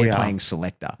selection. We're playing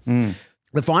selector.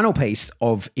 The final piece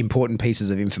of important pieces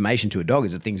of information to a dog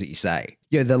is the things that you say.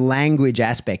 The language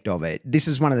aspect of it. This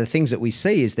is one of the things that we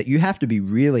see is that you have to be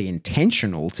really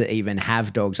intentional to even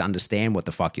have dogs understand what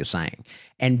the fuck you're saying.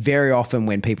 And very often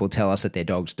when people tell us that their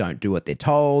dogs don't do what they're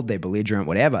told, they're belligerent,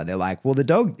 whatever, they're like, well, the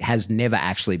dog has never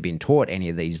actually been taught any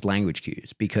of these language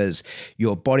cues because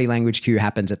your body language cue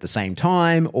happens at the same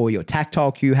time or your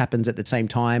tactile cue happens at the same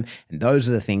time. And those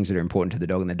are the things that are important to the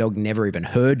dog. And the dog never even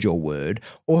heard your word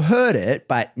or heard it,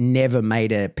 but never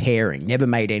made a pairing, never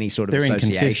made any sort of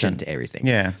association to everything.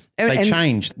 Yeah.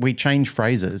 We change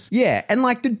phrases. Yeah. And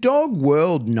like the dog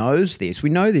world knows this.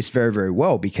 We know this very, very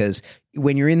well because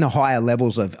when you're in the higher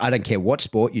levels of, I don't care what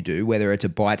sport you do, whether it's a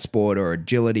bite sport or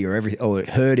agility or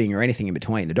herding or anything in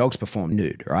between, the dogs perform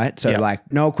nude, right? So like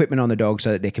no equipment on the dog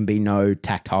so that there can be no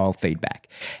tactile feedback.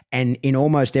 And in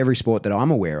almost every sport that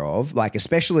I'm aware of, like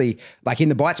especially like in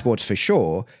the bite sports for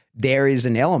sure, there is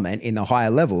an element in the higher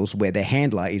levels where the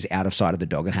handler is out of sight of the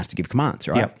dog and has to give commands,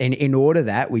 right? Yep. And in order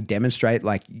that we demonstrate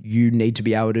like you need to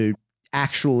be able to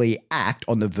actually act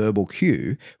on the verbal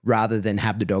cue rather than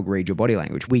have the dog read your body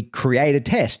language. We create a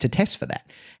test to test for that.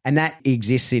 And that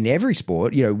exists in every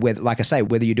sport, you know, whether, like I say,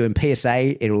 whether you're doing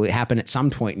PSA, it'll happen at some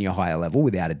point in your higher level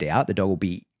without a doubt. The dog will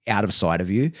be out of sight of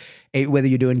you. Whether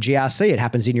you're doing GRC, it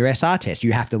happens in your SR test.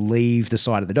 You have to leave the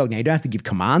sight of the dog. Now, you don't have to give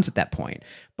commands at that point,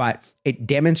 but it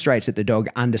demonstrates that the dog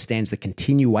understands the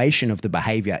continuation of the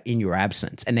behavior in your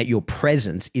absence and that your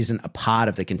presence isn't a part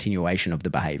of the continuation of the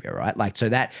behavior, right? Like, so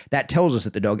that tells us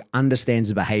that the dog understands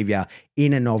the behavior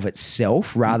in and of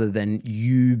itself rather than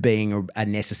you being a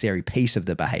necessary piece of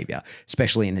the behavior,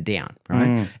 especially in the down,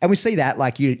 right? And we see that,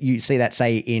 like you see that,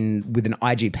 say, with an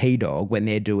IGP dog when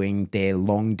they're doing their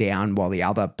long down while the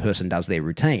other person does their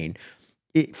routine.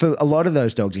 For a lot of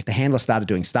those dogs, if the handler started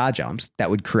doing star jumps, that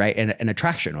would create an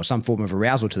attraction or some form of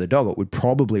arousal to the dog. It would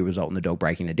probably result in the dog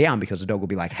breaking it down because the dog will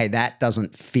be like, hey, that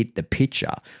doesn't fit the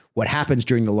picture. What happens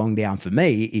during the long down for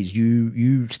me is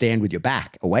you stand with your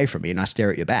back away from me and I stare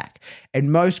at your back.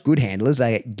 And most good handlers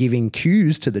are giving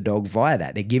cues to the dog via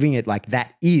that. They're giving it like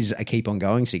that is a keep on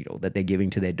going signal that they're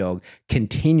giving to their dog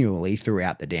continually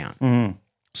throughout the down.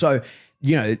 So,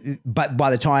 you know, but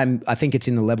by the time I think it's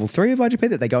in the level 3 of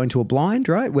IGP that they go into a blind,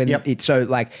 right? When it's so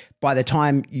like by the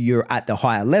time you're at the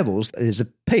higher levels, there's a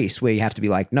piece where you have to be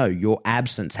like, no, your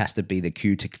absence has to be the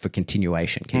cue for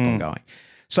continuation. Keep on going.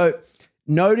 So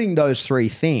noting those 3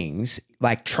 things,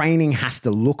 like training has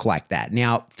to look like that.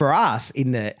 Now, for us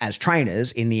as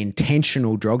trainers in the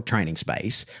intentional dog training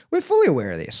space, we're fully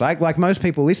aware of this. Like most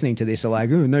people listening to this are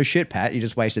like, oh, no shit, Pat, you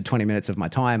just wasted 20 minutes of my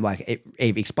time, like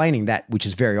explaining that, which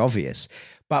is very obvious.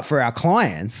 But for our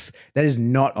clients, that is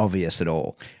not obvious at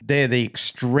all. They're the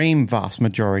extreme vast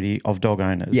majority of dog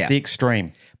owners. Yeah. The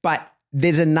extreme. But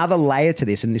there's another layer to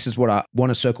this, and this is what I want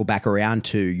to circle back around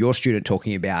to your student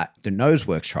talking about the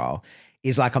NoseWorks trial,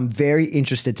 is like I'm very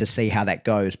interested to see how that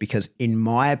goes because in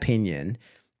my opinion,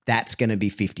 that's going to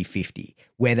be 50-50,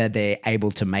 whether they're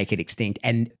able to make it extinct.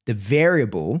 And the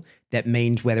variable that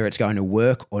means whether it's going to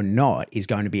work or not is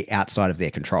going to be outside of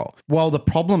their control. Well, the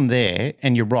problem there,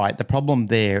 and you're right, the problem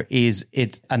there is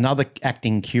it's another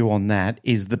acting cue on that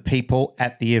is the people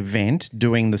at the event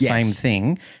doing the same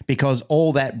thing because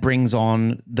all that brings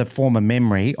on the former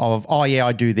memory of, oh, yeah,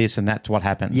 I do this and that's what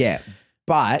happens. Yeah.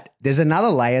 But there's another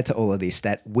layer to all of this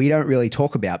that we don't really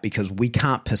talk about because we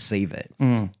can't perceive it.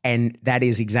 And that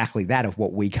is exactly that of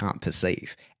what we can't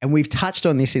perceive. And we've touched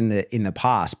on this in the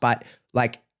past, but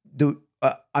like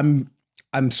I'm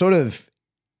sort of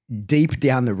deep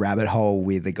down the rabbit hole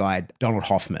with the guy, Donald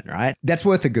Hoffman, right? That's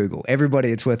worth a Google.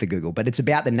 Everybody, it's worth a Google. But it's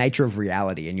about the nature of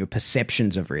reality and your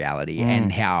perceptions of reality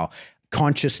and how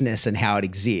consciousness and how it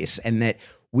exists and that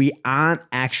we aren't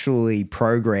actually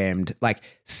programmed, like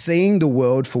seeing the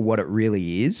world for what it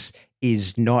really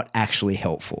is not actually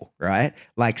helpful, right?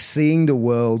 Like seeing the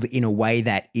world in a way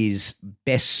that is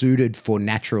best suited for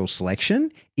natural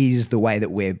selection is the way that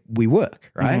we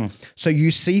work, right? So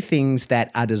you see things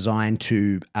that are designed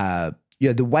to,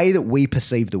 the way that we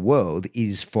perceive the world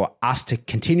is for us to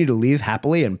continue to live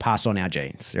happily and pass on our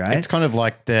genes, right? It's kind of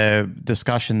like the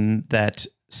discussion that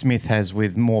Smith has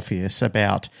with Morpheus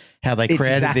about how they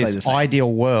created exactly this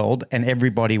ideal world and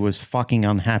everybody was fucking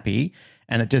unhappy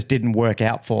and it just didn't work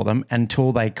out for them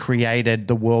until they created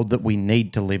the world that we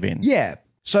need to live in. Yeah.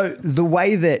 So the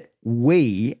way that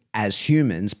we as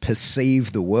humans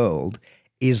perceive the world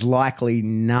is likely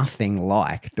nothing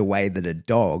like the way that a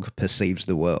dog perceives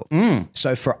the world.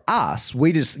 So for us,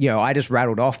 we just, I just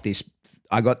rattled off this.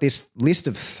 I got this list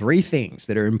of 3 things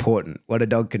that are important: what a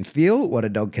dog can feel, what a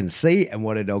dog can see, and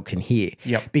what a dog can hear.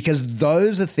 Yep. Because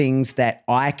those are things that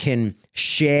I can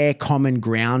share common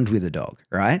ground with a dog,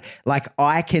 right? Like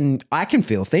I can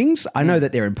feel things. I know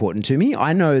that they're important to me.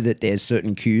 I know that there's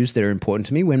certain cues that are important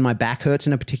to me. When my back hurts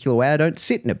in a particular way, I don't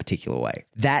sit in a particular way.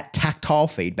 That tactile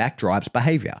feedback drives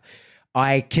behavior.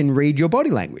 I can read your body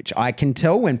language. I can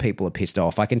tell when people are pissed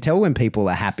off. I can tell when people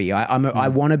are happy. I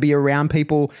want to be around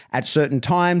people at certain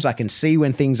times. I can see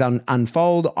when things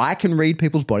unfold. I can read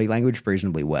people's body language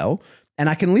reasonably well, and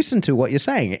I can listen to what you're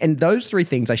saying. And those 3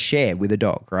 things I share with a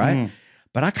dog, right?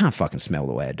 But I can't fucking smell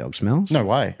the way a dog smells. No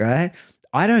way. Right?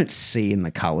 I don't see in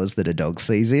the colors that a dog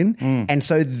sees in. And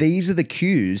so these are the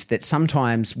cues that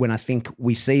sometimes when I think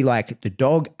we see like the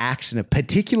dog acts in a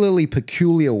particularly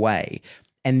peculiar way,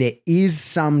 and there is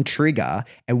some trigger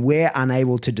and we're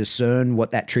unable to discern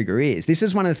what that trigger is. This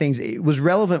is one of the things, it was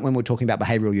relevant when we were talking about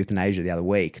behavioral euthanasia the other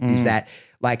week, is that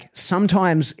like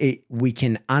sometimes we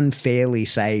can unfairly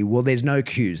say, well, there's no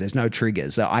cues, there's no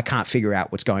triggers. So I can't figure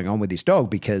out what's going on with this dog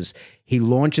because he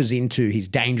launches into his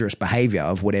dangerous behavior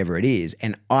of whatever it is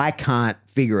and I can't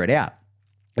figure it out.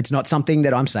 It's not something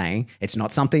that I'm saying. It's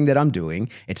not something that I'm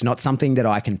doing. It's not something that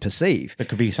I can perceive. It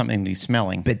could be something that he's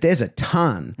smelling. But there's a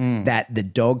ton that the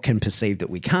dog can perceive that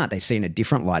we can't. They see in a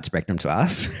different light spectrum to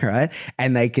us, right?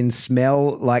 And they can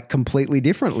smell like completely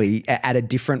differently at a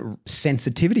different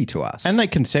sensitivity to us. And they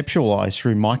conceptualize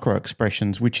through micro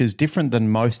expressions, which is different than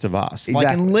most of us. Like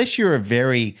Exactly. unless you're a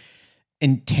very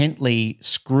intently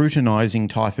scrutinizing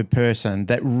type of person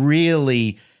that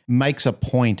really makes a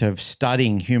point of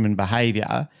studying human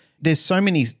behavior, there's so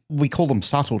many, we call them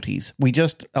subtleties. We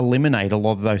just eliminate a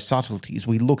lot of those subtleties.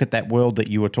 We look at that world that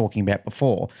you were talking about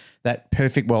before, that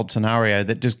perfect world scenario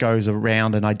that just goes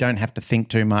around and I don't have to think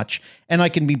too much and I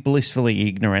can be blissfully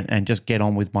ignorant and just get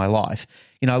on with my life.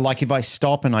 You know, like if I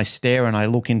stop and I stare and I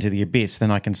look into the abyss, then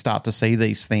I can start to see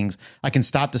these things. I can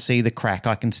start to see the crack.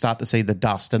 I can start to see the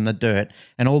dust and the dirt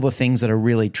and all the things that are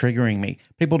really triggering me.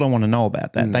 People don't want to know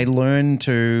about that. They learn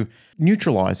to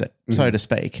neutralize it, so to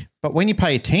speak. But when you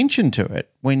pay attention to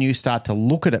it, when you start to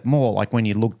look at it more, like when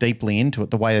you look deeply into it,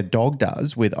 the way a dog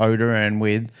does with odor and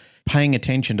with paying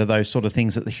attention to those sort of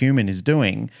things that the human is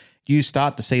doing, you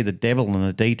start to see the devil in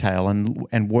the detail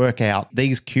and work out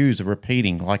these cues are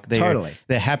repeating, like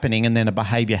they're happening and then a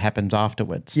behavior happens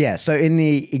afterwards. Yeah. So in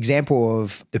the example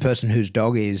of the person whose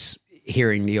dog is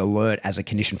hearing the alert as a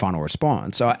conditioned final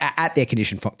response, so at their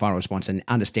conditioned final response and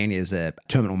understanding it as a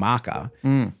terminal marker,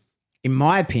 in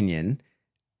my opinion,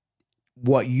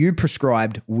 what you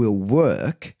prescribed will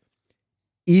work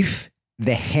if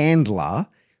the handler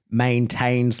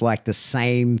maintains like the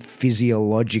same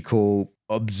physiological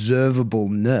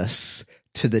observableness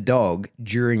to the dog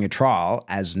during a trial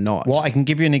as not. Well, I can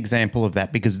give you an example of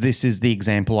that because this is the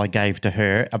example I gave to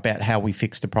her about how we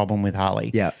fixed a problem with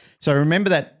Harley. Yeah. So remember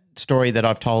that story that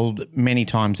I've told many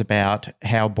times about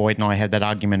how Boyd and I had that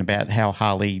argument about how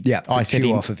Harley. Yeah, I said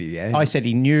off of you. Yeah, I said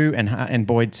he knew, and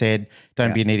Boyd said,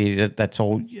 "Don't be an idiot. That's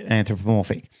all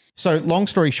anthropomorphic." So long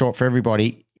story short, for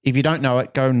everybody, if you don't know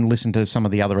it, go and listen to some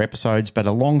of the other episodes. But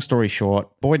a long story short,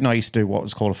 Boyd and I used to do what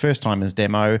was called a first timers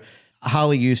demo.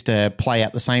 Harley used to play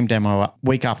out the same demo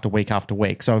week after week after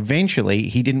week. So eventually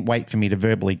he didn't wait for me to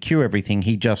verbally cue everything.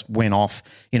 He just went off,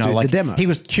 the demo. He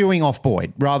was queuing off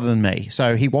Boyd rather than me.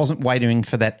 So he wasn't waiting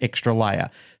for that extra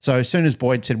layer. So as soon as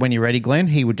Boyd said, when you're ready, Glenn,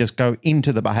 he would just go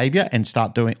into the behavior and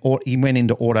start doing, or he went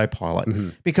into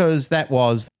autopilot because that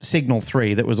was signal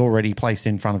 3 that was already placed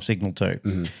in front of signal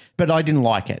 2. But I didn't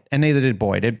like it, and neither did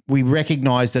Boyd. We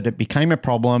recognized that it became a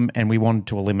problem and we wanted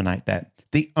to eliminate that.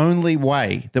 The only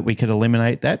way that we could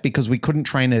eliminate that, because we couldn't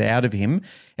train it out of him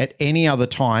at any other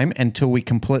time until we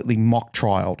completely mock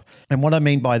trialed. And what I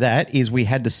mean by that is we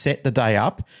had to set the day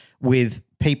up with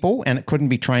people, and it couldn't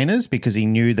be trainers because he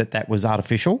knew that that was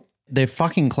artificial. They're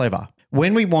fucking clever.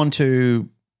 When we want to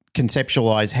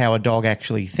conceptualize how a dog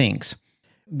actually thinks,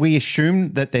 we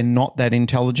assume that they're not that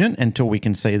intelligent until we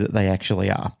can see that they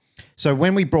actually are. So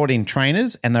when we brought in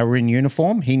trainers and they were in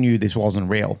uniform, he knew this wasn't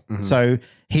real. So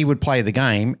he would play the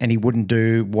game and he wouldn't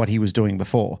do what he was doing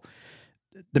before.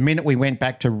 The minute we went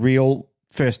back to real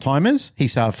first timers, he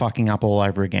started fucking up all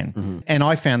over again. And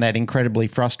I found that incredibly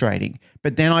frustrating.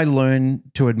 But then I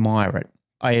learned to admire it.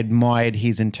 I admired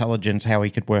his intelligence, how he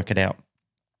could work it out.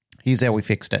 Here's how we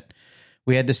fixed it.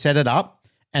 We had to set it up,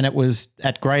 and it was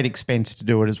at great expense to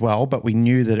do it as well, but we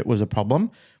knew that it was a problem.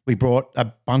 We brought a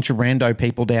bunch of rando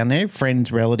people down there,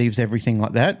 friends, relatives, everything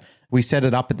like that. We set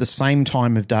it up at the same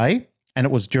time of day, and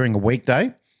it was during a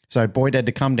weekday. So Boyd had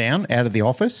to come down out of the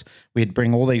office. We'd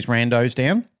bring all these randos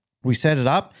down. We set it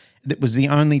up. It was the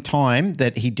only time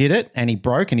that he did it, and he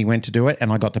broke and he went to do it,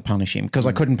 and I got to punish him because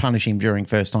I couldn't punish him during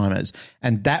first timers.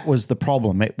 And that was the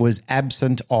problem. It was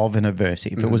absent of an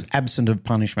aversive. It was absent of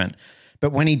punishment.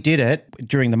 But when he did it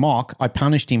during the mock, I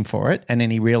punished him for it, and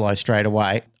then he realized straight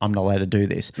away, I'm not allowed to do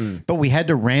this. But we had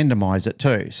to randomize it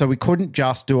too. So we couldn't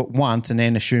just do it once and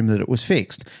then assume that it was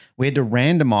fixed. We had to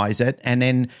randomize it and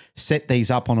then set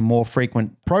these up on a more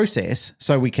frequent process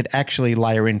so we could actually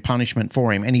layer in punishment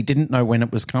for him. And he didn't know when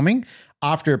it was coming.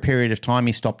 After a period of time,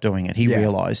 he stopped doing it. He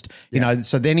realized,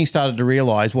 so then he started to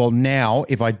realize, well, now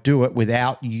if I do it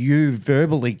without you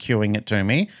verbally cueing it to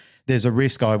me, there's a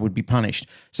risk I would be punished.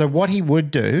 So what he would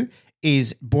do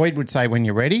is Boyd would say, when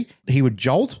you're ready, he would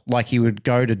jolt, like he would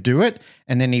go to do it,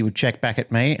 and then he would check back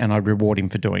at me and I'd reward him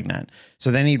for doing that. So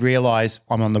then he'd realize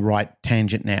I'm on the right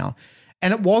tangent now.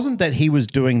 And it wasn't that he was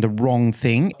doing the wrong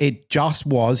thing. It just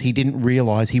was he didn't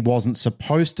realize he wasn't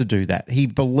supposed to do that. He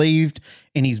believed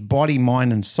in his body,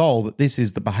 mind, and soul that this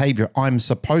is the behavior I'm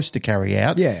supposed to carry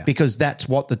out because that's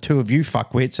what the two of you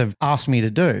fuckwits have asked me to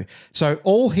do. So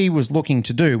all he was looking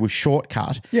to do was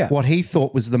shortcut what he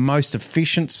thought was the most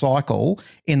efficient cycle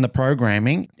in the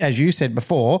programming. As you said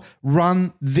before,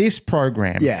 run this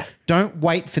program. Yeah. Don't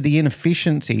wait for the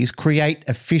inefficiencies, create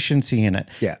efficiency in it.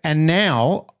 Yeah. And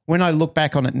now, when I look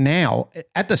back on it now,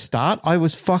 at the start, I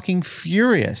was fucking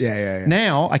furious. Yeah.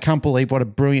 Now, I can't believe what a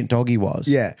brilliant dog he was.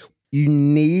 Yeah. You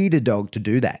need a dog to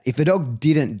do that. If a dog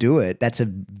didn't do it, that's a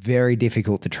very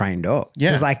difficult to train dog.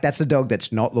 Yeah. Because that's a dog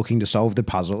that's not looking to solve the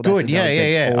puzzle. That's Good. a dog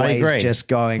that's I always agree. just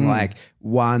going like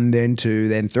 1, then 2,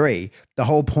 then 3. The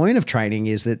whole point of training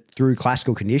is that through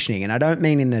classical conditioning, and I don't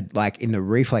mean in the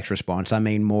reflex response, I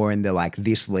mean more in the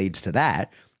this leads to that.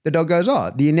 The dog goes,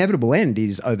 oh, the inevitable end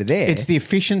is over there. It's the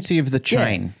efficiency of the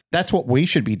chain. Yeah. That's what we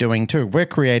should be doing too. We're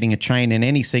creating a chain in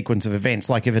any sequence of events,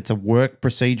 like if it's a work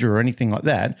procedure or anything like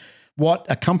that. What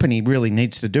a company really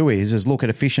needs to do is look at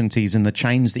efficiencies in the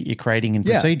chains that you're creating in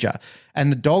procedure.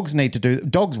 And the dogs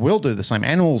will do the same.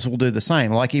 Animals will do the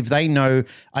same. Like if they know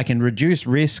I can reduce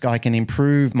risk, I can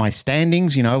improve my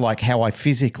standings, like how I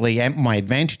physically am, my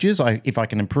advantages, if I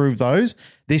can improve those,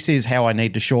 this is how I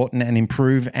need to shorten and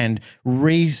improve and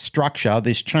restructure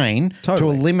this chain to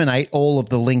eliminate all of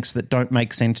the links that don't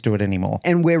make sense to it anymore.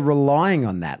 And we're relying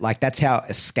on that. That's how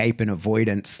escape and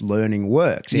avoidance learning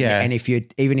works. Yeah. And if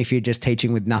you're just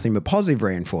teaching with nothing but positive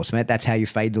reinforcement, that's how you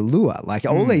fade the lure.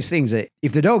 All these things that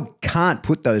if the dog can't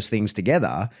put those things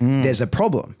together, there's a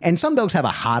problem. And some dogs have a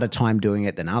harder time doing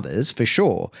it than others, for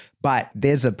sure. But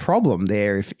there's a problem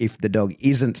there if the dog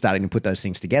isn't starting to put those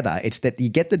things together. It's that you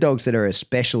get the dogs that are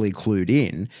especially clued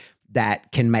in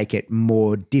that can make it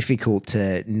more difficult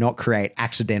to not create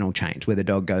accidental chains where the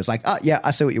dog goes like, oh, yeah, I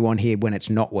see what you want here when it's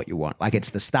not what you want. It's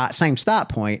the same start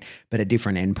point, but a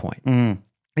different end point.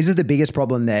 This is the biggest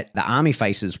problem that the Army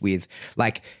faces with,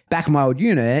 back in my old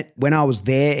unit, when I was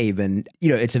there even,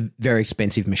 it's a very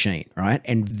expensive machine, right?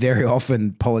 And very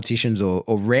often politicians or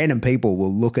random people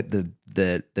will look at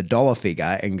the dollar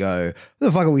figure and go, what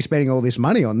the fuck are we spending all this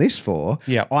money on this for?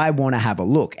 Yeah. I want to have a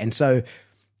look. And so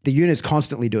the unit's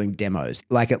constantly doing demos.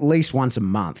 At least once a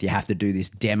month, you have to do this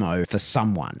demo for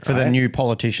someone. For the new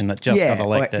politician that just got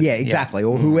elected. Yeah, exactly.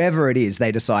 Or whoever it is,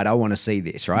 they decide, I want to see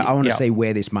this, right? I want to see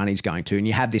where this money's going to. And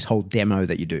you have this whole demo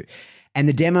that you do. And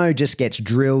the demo just gets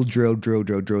drilled so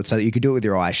that you can do it with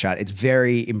your eyes shut. It's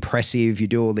very impressive. You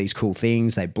do all these cool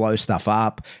things. They blow stuff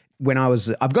up.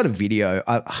 I've got a video.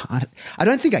 I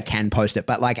don't think I can post it,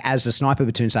 but as a sniper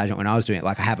platoon sergeant, when I was doing it,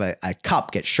 I have a cup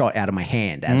get shot out of my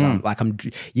hand as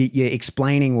you're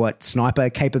explaining what sniper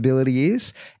capability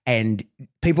is, and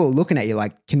people are looking at you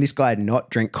like, can this guy not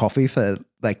drink coffee for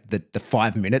the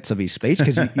 5 minutes of his speech?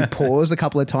 Because you pause a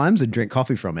couple of times and drink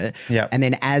coffee from it. Yeah. And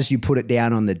then as you put it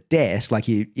down on the desk,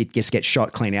 it just gets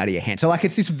shot clean out of your hand. So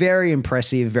it's this very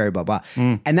impressive, very blah, blah.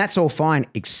 And that's all fine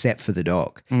except for the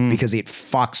dog because it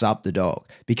fucks up the dog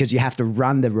because you have to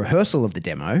run the rehearsal of the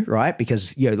demo, right?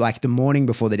 Because, the morning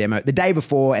before the demo, the day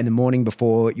before and the morning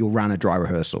before, you'll run a dry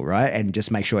rehearsal, right? And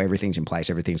just make sure everything's in place,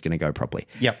 everything's going to go properly.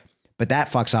 Yep. But that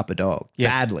fucks up a dog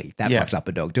badly. That Yeah. fucks up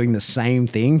a dog. Doing the same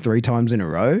thing 3 times in a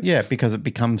row. Yeah, because it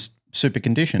becomes super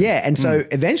conditioned. Yeah. And so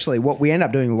eventually what we ended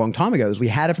up doing a long time ago is we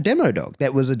had a demo dog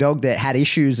that was a dog that had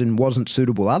issues and wasn't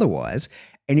suitable otherwise.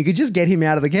 And you could just get him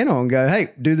out of the kennel and go, hey,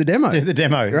 do the demo. Do the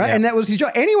demo. Right. Yeah. And that was his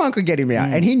job. Anyone could get him out.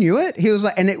 And he knew it. He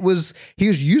was he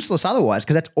was useless otherwise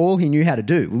because that's all he knew how to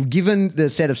do. Given the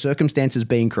set of circumstances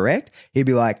being correct, he'd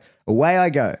be like, away I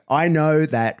go. I know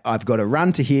that I've got to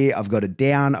run to here. I've got to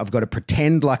down. I've got to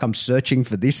pretend like I'm searching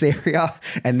for this area.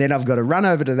 And then I've got to run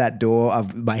over to that door.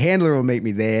 My handler will meet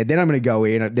me there. Then I'm going to go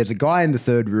in. There's a guy in the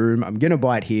third room. I'm going to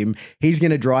bite him. He's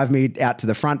going to drive me out to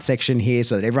the front section here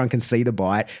so that everyone can see the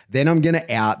bite. Then I'm going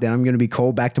to out. Then I'm going to be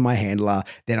called back to my handler.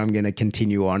 Then I'm going to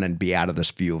continue on and be out of the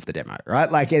view of the demo, right?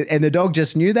 And the dog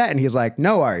just knew that. And he was like,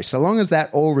 no worries. So long as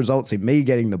that all results in me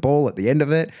getting the ball at the end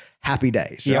of it, happy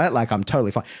days, right? I'm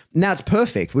totally fine. Now it's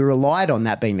perfect. We relied on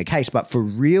that being the case, but for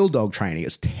real dog training,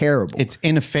 it's terrible. It's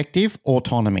ineffective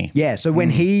autonomy. Yeah. So when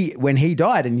he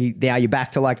died, and now you're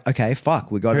back to okay,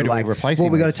 fuck, we got to replace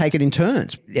him we got to with? take it in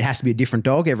turns. It has to be a different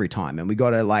dog every time, and we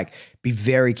got to be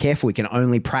very careful. We can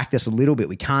only practice a little bit.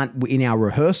 We can't in our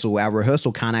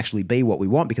rehearsal can't actually be what we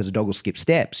want because the dog will skip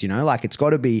steps.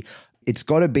 It's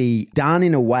got to be done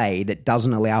in a way that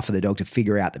doesn't allow for the dog to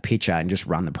figure out the picture and just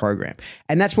run the program.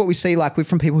 And that's what we see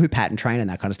from people who pattern train and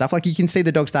that kind of stuff. You can see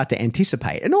the dog start to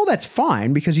anticipate and all that's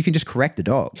fine because you can just correct the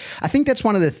dog. I think that's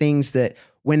one of the things that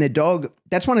when the dog,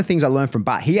 that's one of the things I learned from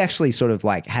Bart. He actually sort of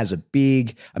like has a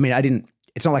big,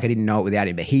 it's not like I didn't know it without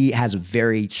him, but he has a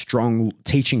very strong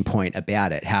teaching point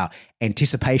about it, how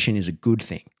anticipation is a good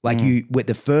thing. Like with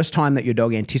the first time that your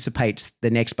dog anticipates the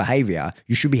next behavior,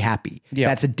 you should be happy. Yeah.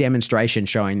 That's a demonstration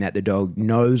showing that the dog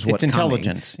knows what's It's coming.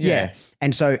 intelligence. Yeah.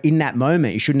 And so in that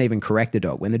moment, you shouldn't even correct the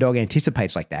dog. When the dog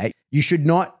anticipates like that, you should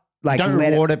not like Don't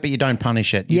reward it, but you don't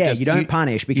punish it. You don't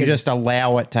punish because you just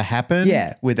allow it to happen.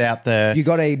 Yeah. Without the you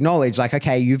got to acknowledge, like,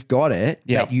 okay, you've got it,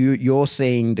 Yep. but you're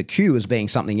seeing the cue as being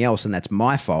something else, and that's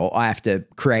my fault. I have to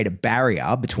create a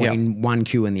barrier between one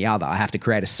cue and the other. I have to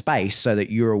create a space so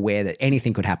that you're aware that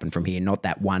anything could happen from here, not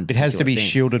that one. it has to be thing.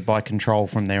 shielded by control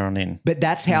from there on in. But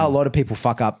that's how a lot of people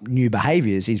fuck up new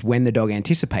behaviors, is when the dog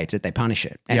anticipates it, they punish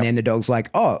it. And Yep. then the dog's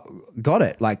like, oh, got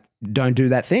it. Like, don't do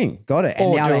that thing. Got it. And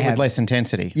Or now do they it have with less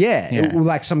intensity.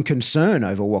 like some concern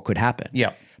over what could happen.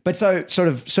 Yep. But so sort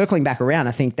of circling back around,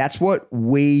 I think that's what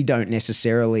we don't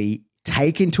necessarily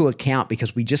take into account,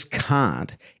 because we just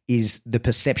can't, is the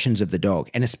perceptions of the dog.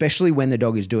 And especially when the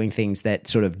dog is doing things that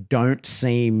sort of don't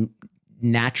seem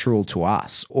natural to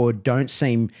us or don't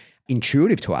seem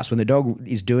intuitive to us, when the dog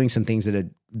is doing some things that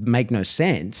make no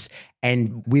sense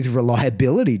and with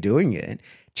reliability doing it,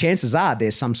 chances are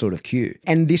there's some sort of cue.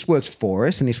 And this works for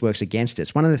us and this works against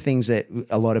us. One of the things that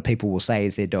a lot of people will say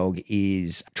is their dog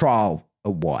is trial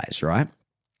wise, right?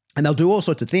 And they'll do all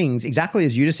sorts of things, exactly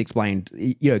as you just explained,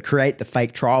 create the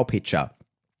fake trial picture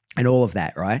and all of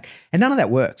that, right? And none of that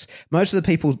works. Most of the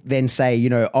people then say,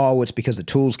 it's because the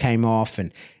tools came off.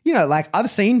 And, like I've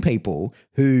seen people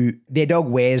who their dog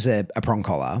wears a prong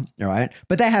collar, right?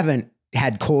 But they haven't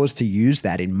had cause to use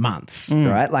that in months,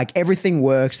 right? Like everything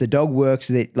works. The dog works.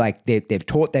 They've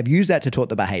used that to taught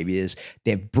the behaviors.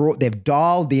 They've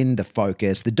dialed in the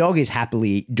focus. The dog is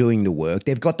happily doing the work.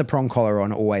 They've got the prong collar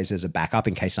on always as a backup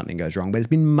in case something goes wrong, but it's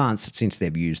been months since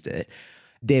they've used it.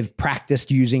 They've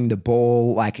practiced using the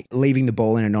ball, like leaving the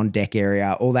ball in an on-deck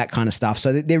area, all that kind of stuff.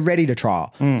 So they're ready to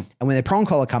trial. And when their prong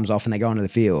collar comes off and they go onto the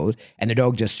field and the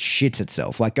dog just shits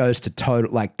itself, like goes to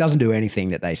total, like doesn't do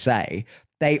anything that they say,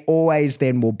 they always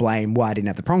then will blame why I didn't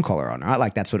have the prong collar on, right?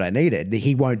 Like that's what I needed.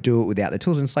 He won't do it without the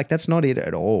tools. And it's like, that's not it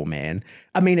at all, man.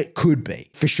 I mean, it could be.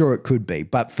 For sure it could be.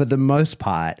 But for the most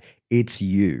part, it's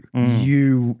you.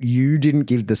 You didn't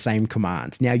give the same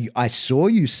commands. Now, I saw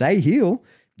you say heel.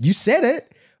 You said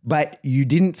it, but you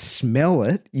didn't smell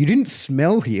it. You didn't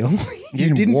smell heel.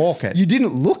 You didn't walk it. You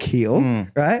didn't look heel,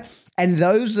 right? And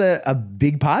those are a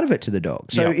big part of it to the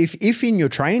dog. So if in your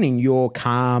training you're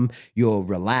calm, you're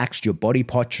relaxed, your body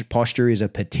posture is a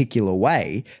particular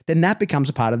way, then that becomes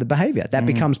a part of the behavior. That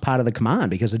becomes part of the command,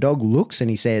 because the dog looks and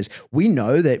he says, we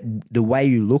know that the way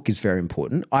you look is very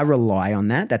important. I rely on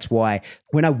that. That's why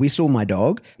when I whistle my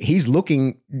dog, he's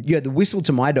looking, the whistle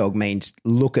to my dog means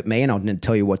look at me and I'll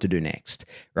tell you what to do next,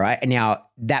 right? And now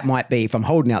that might be, if I'm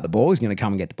holding out the ball, he's going to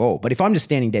come and get the ball. But if I'm just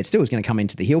standing dead still, he's going to come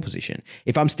into the heel position.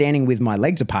 If I'm standing with my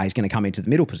legs apart, he's going to come into the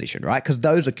middle position, right? Because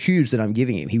those are cues that I'm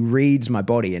giving him. He reads my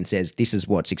body and says, this is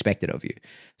what's expected of you.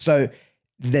 So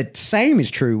the same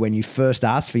is true when you first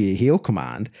ask for your heel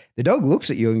command. The dog looks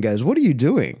at you and goes, what are you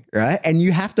doing, right? And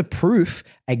you have to proof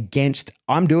against,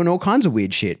 I'm doing all kinds of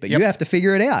weird shit, but you have to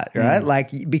figure it out, right?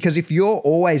 Like, because if you're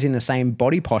always in the same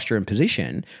body posture and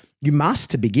position, you must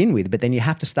to begin with, but then you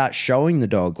have to start showing the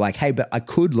dog like, hey, but I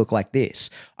could look like this.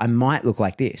 I might look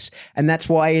like this. And that's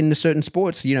why in the certain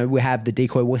sports, we have the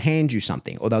decoy will hand you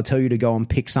something, or they'll tell you to go and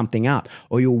pick something up,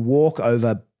 or you'll walk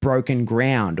over broken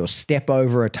ground or step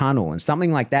over a tunnel and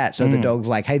something like that. So the dog's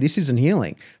like, hey, this isn't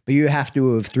healing. But you have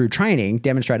to have, through training,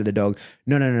 demonstrated to the dog,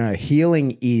 no.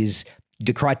 Healing is,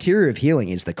 the criteria of healing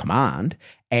is the command.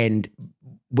 And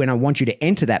when I want you to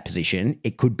enter that position,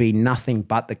 it could be nothing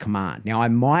but the command. Now, I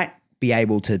might be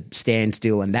able to stand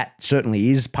still, and that certainly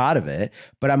is part of it,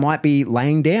 but I might be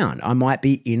laying down. I might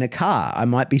be in a car. I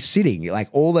might be sitting. Like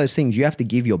all those things, you have to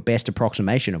give your best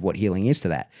approximation of what healing is to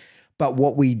that. But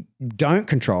what we don't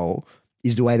control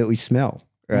is the way that we smell,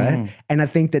 right? And I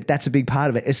think that that's a big part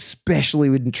of it, especially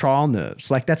with trial nerves.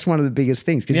 Like that's one of the biggest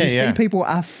things, because you see people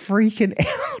are freaking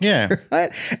out,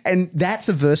 right? And that's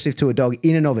aversive to a dog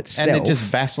in and of itself. And they're just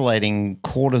vacillating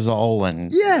cortisol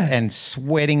and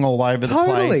sweating all over the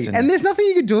place. And there's nothing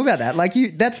you can do about that. Like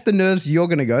that's the nerves you're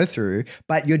going to go through,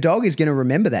 but your dog is going to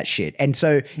remember that shit. And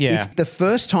so if the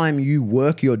first time you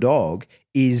work your dog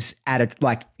is at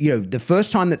the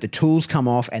first time that the tools come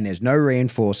off and there's no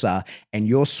reinforcer and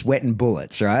you're sweating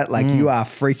bullets, right? Like you are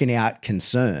freaking out,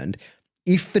 concerned.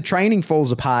 If the training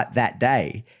falls apart that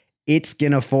day, it's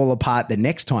going to fall apart the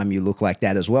next time you look like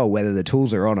that as well, whether the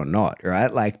tools are on or not,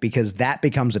 right? Like, because that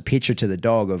becomes a picture to the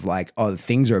dog of like, oh,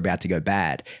 things are about to go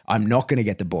bad. I'm not going to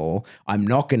get the ball.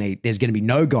 There's going to be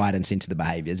no guidance into the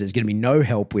behaviors. There's going to be no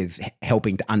help with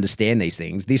helping to understand these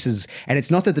things. And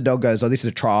it's not that the dog goes, oh, this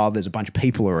is a trial. There's a bunch of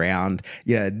people around,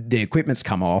 the equipment's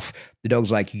come off. The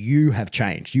dog's like, you have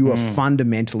changed. You are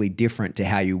fundamentally different to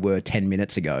how you were 10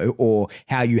 minutes ago, or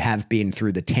how you have been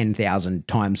through the 10,000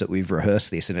 times that we've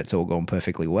rehearsed this and it's all gone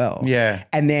perfectly well. Yeah.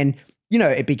 And then,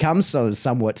 it becomes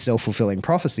somewhat self-fulfilling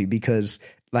prophecy, because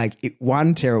like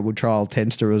one terrible trial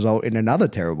tends to result in another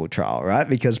terrible trial, right?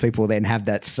 Because people then have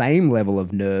that same level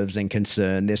of nerves and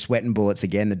concern. They're sweating bullets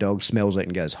again. The dog smells it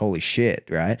and goes, holy shit,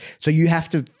 right? So you have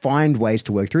to find ways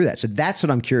to work through that. So that's what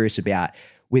I'm curious about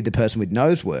with the person with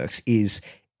Noseworks, is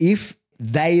if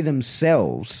they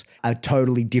themselves are a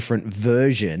totally different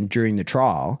version during the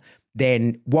trial,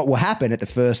 then what will happen at the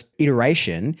first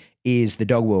iteration is the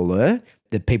dog will alert,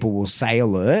 the people will say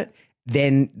alert,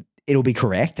 then it'll be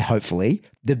correct, hopefully.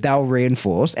 They'll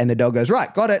reinforce, and the dog goes,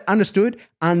 right, got it, understood.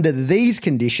 Under these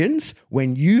conditions,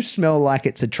 when you smell like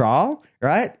it's a trial,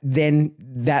 right, then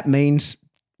that means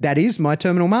that is my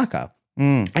terminal marker.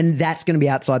 And that's going to be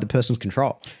outside the person's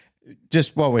control.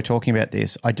 Just while we're talking about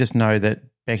this, I just know that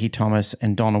Becky Thomas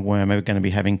and Donna Worm are going to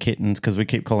be having kittens, because we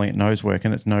keep calling it Nosework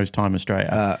and it's Nose Time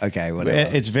Australia. Okay,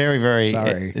 whatever. It's very,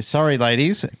 very sorry,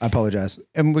 ladies. I apologize.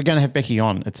 And we're going to have Becky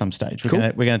on at some stage.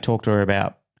 We're going to talk to her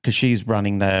about, because she's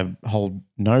running the whole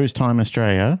Nose Time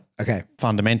Australia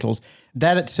fundamentals.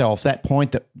 That itself, that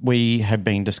point that we have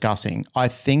been discussing, I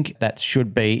think that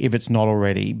should be, if it's not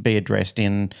already, be addressed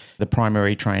in the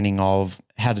primary training of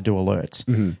how to do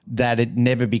alerts, that it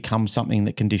never becomes something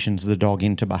that conditions the dog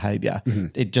into behavior.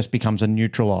 It just becomes a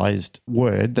neutralized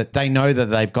word that they know that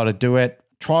they've got to do it.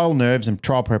 Trial nerves and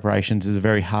trial preparations is a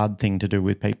very hard thing to do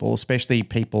with people, especially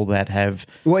people that have...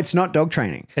 Well, it's not dog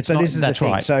training. This is the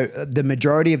thing. Right. So the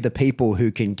majority of the people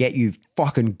who can get you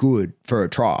fucking good for a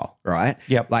trial, right?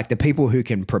 Yep. Like the people who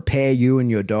can prepare you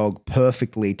and your dog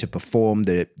perfectly to perform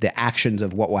the actions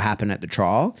of what will happen at the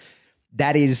trial,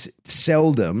 that is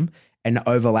seldom an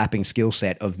overlapping skill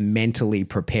set of mentally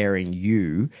preparing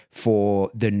you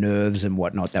for the nerves and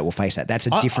whatnot that will face that. That's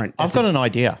a different... I've got an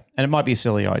idea, and it might be a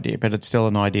silly idea, but it's still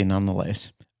an idea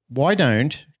nonetheless. Why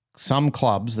don't some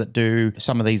clubs that do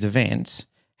some of these events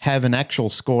have an actual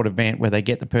scored event where they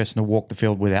get the person to walk the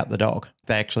field without the dog?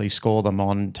 They actually score them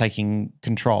on taking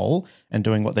control and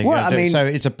doing what they're going to do. So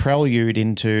it's a prelude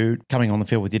into coming on the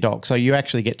field with your dog. So you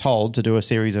actually get told to do a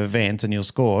series of events and you're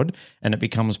scored, and it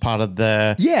becomes part of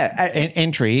the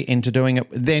entry into doing it.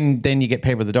 Then you get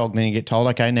paired with the dog. Then you get told,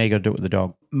 okay, now you got to do it with the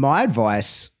dog. My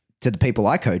advice to the people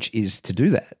I coach is to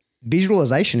do that.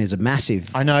 Visualization is a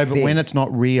massive I know, but thing. when it's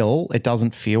not real, it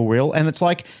doesn't feel real. And it's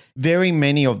like very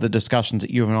many of the discussions that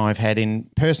you and I have had in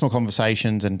personal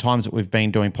conversations and times that we've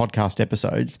been doing podcast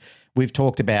episodes, we've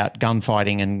talked about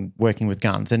gunfighting and working with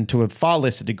guns. And to a far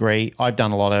lesser degree, I've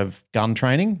done a lot of gun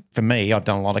training. For me, I've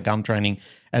done a lot of gun training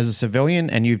as a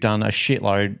civilian, and you've done a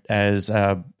shitload as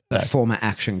a former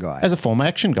action guy. As a former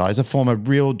action guy, as a former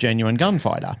real genuine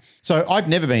gunfighter. So I've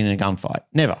never been in a gunfight,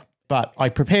 never. But I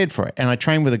prepared for it, and I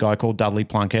trained with a guy called Dudley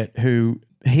Plunkett, who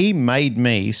he made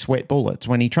me sweat bullets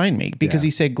when he trained me, because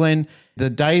he said, Glenn, the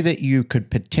day that you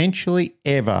could potentially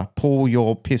ever pull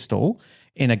your pistol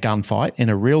in a gunfight, in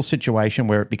a real situation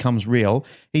where it becomes real,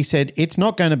 he said, it's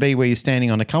not going to be where you're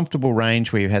standing on a comfortable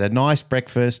range where you've had a nice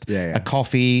breakfast, a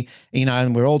coffee,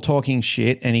 and we're all talking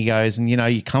shit. And he goes, and,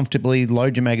 you comfortably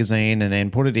load your magazine and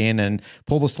then put it in and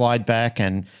pull the slide back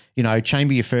and,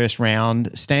 chamber your first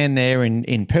round, stand there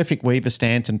in perfect weaver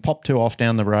stance and pop 2 off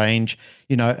down the range,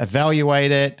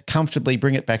 evaluate it, comfortably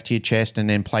bring it back to your chest and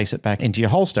then place it back into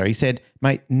your holster. He said,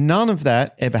 mate, none of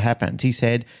that ever happens. He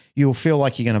said, you'll feel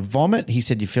like you're going to vomit. He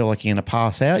said, you feel like you're going to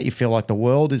pass out. You feel like the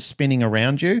world is spinning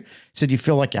around you. He said, you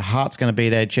feel like your heart's going to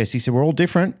beat out your chest. He said, we're all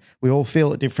different. We all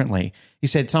feel it differently. He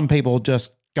said, some people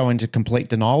just go into complete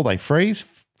denial. They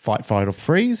freeze, fight, or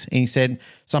freeze. And he said,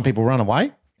 some people run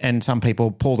away. And some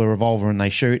people pull the revolver and they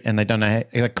shoot, and they don't know.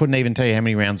 They couldn't even tell you how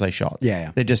many rounds they shot.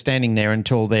 Yeah. They're just standing there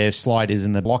until their slide is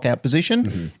in the blockout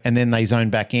position, and then they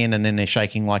zone back in, and then they're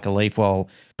shaking like a leaf while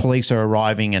police are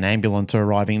arriving and ambulance are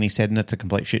arriving. And he said, and it's a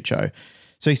complete shit show.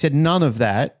 So he said, none of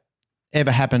that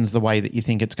ever happens the way that you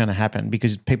think it's going to happen,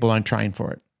 because people don't train for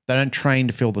it. They don't train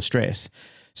to feel the stress.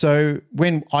 So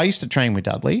when I used to train with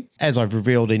Dudley, as I've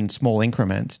revealed in small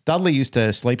increments, Dudley used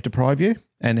to sleep deprive you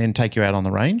and then take you out on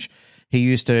the range. He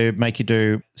used to make you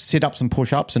do sit-ups and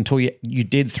push-ups until you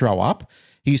did throw up.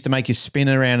 He used to make you spin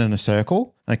around in a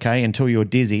circle okay, until you're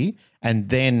dizzy. And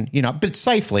then, but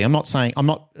safely. I'm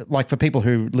not like for people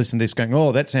who listen to this going,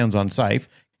 oh, that sounds unsafe.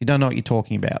 You don't know what you're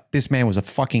talking about. This man was a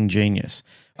fucking genius.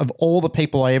 Of all the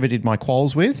people I ever did my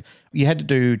quals with, you had to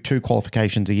do 2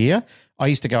 qualifications a year. I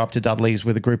used to go up to Dudley's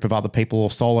with a group of other people or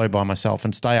solo by myself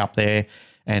and stay up there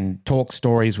and talk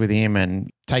stories with him and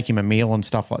take him a meal and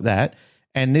stuff like that.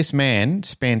 And this man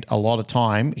spent a lot of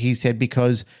time, he said,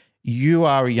 because you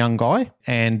are a young guy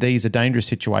and these are dangerous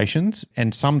situations,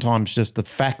 and sometimes just the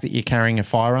fact that you're carrying a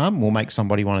firearm will make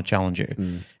somebody want to challenge you.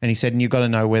 And he said, and you've got to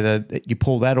know whether you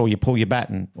pull that or you pull your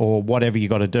baton or whatever you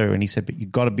got to do. And he said, but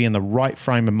you've got to be in the right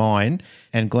frame of mind.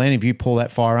 And Glenn, if you pull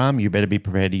that firearm, you better be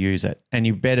prepared to use it, and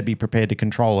you better be prepared to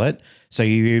control it so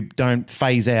you don't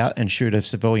phase out and shoot a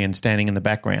civilian standing in the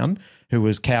background who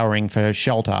was cowering for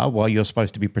shelter while you're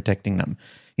supposed to be protecting them.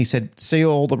 He said, see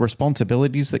all the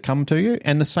responsibilities that come to you.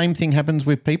 And the same thing happens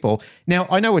with people. Now,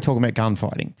 I know we're talking about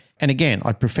gunfighting. And again,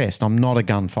 I professed I'm not a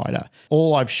gunfighter.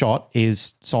 All I've shot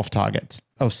is soft targets,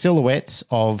 of silhouettes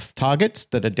of targets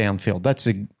that are downfield.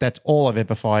 That's all I've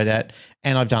ever fired at.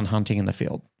 And I've done hunting in the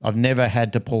field. I've never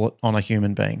had to pull it on a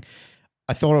human being.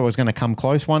 I thought I was going to come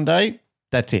close one day.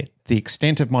 That's it. The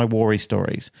extent of my war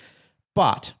stories.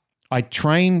 But I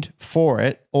trained for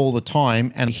it all the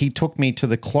time, and he took me to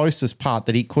the closest part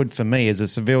that he could for me as a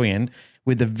civilian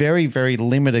with the very, very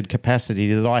limited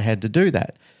capacity that I had to do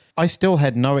that. I still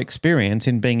had no experience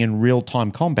in being in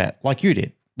real-time combat like you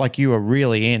did, like you were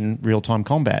really in real-time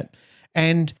combat.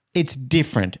 And it's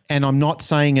different, and I'm not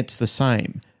saying it's the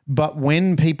same, but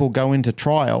when people go into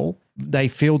trial, they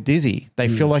feel dizzy. They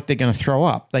feel like they're going to throw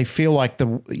up. They feel like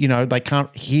they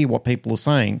can't hear what people are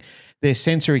saying. Their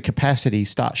sensory capacity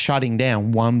starts shutting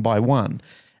down one by one.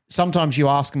 Sometimes you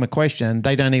ask them a question,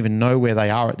 they don't even know where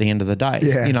they are at the end of the day.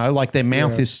 Yeah. Like their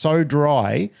mouth is so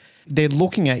dry, they're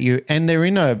looking at you and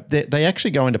they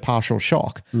actually go into partial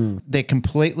shock. They're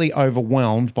completely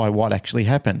overwhelmed by what actually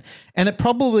happened. And it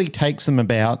probably takes them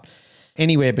about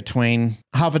anywhere between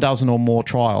half a dozen or more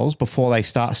trials before they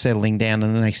start settling down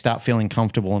and then they start feeling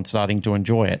comfortable and starting to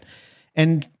enjoy it.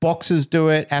 And boxers do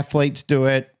it, athletes do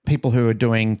it, people who are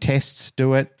doing tests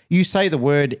do it. You say the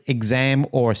word exam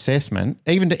or assessment,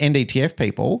 even to NDTF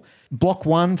people, block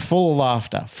 1, full of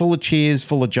laughter, full of cheers,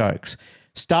 full of jokes.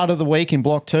 Start of the week in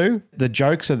block 2, the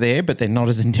jokes are there, but they're not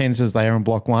as intense as they are in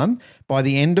block 1. By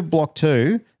the end of block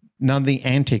 2, none of the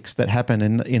antics that happen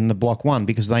in the block 1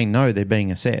 because they know they're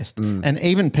being assessed. And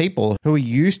even people who are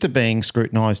used to being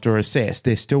scrutinised or assessed,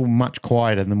 they're still much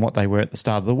quieter than what they were at the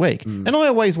start of the week. And I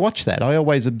always watch that. I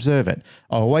always observe it.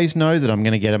 I always know that I'm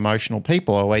going to get emotional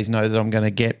people. I always know that I'm going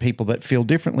to get people that feel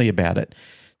differently about it.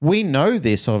 We know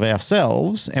this of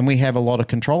ourselves and we have a lot of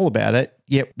control about it,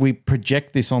 yet we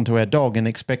project this onto our dog and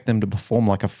expect them to perform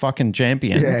like a fucking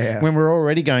champion when we're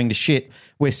already going to shit.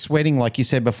 We're sweating, like you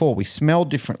said before. We smell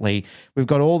differently. We've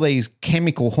got all these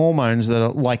chemical hormones that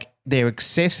are like they're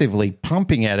excessively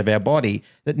pumping out of our body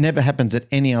that never happens at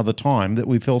any other time that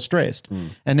we feel stressed.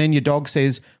 And then your dog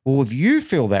says, well, if you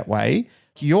feel that way,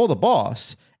 you're the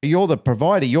boss. You're the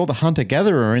provider. You're the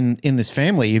hunter-gatherer in this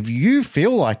family. If you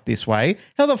feel like this way,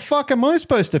 how the fuck am I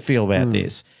supposed to feel about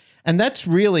this? And that's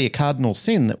really a cardinal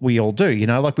sin that we all do.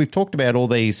 Like we've talked about all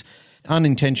these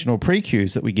unintentional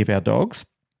pre-cues that we give our dogs.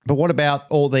 But what about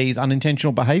all these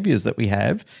unintentional behaviors that we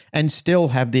have and still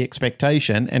have the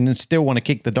expectation and then still want to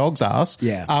kick the dog's ass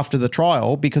after the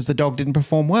trial because the dog didn't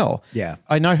perform well? Yeah.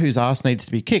 I know whose ass needs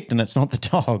to be kicked and it's not the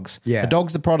dog's. Yeah. The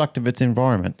dog's the product of its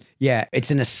environment. Yeah.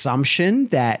 It's an assumption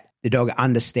that the dog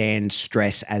understands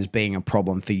stress as being a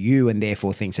problem for you and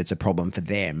therefore thinks it's a problem for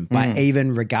them. But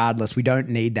even regardless, we don't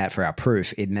need that for our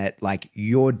proof in that like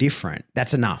you're different.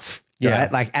 That's enough. Yeah.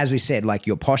 Right? Like as we said, like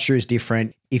your posture is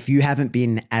different. If you haven't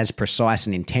been as precise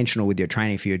and intentional with your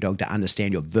training for your dog to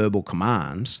understand your verbal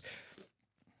commands,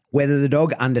 whether the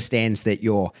dog understands that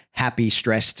you're happy,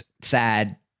 stressed,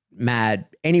 sad, mad,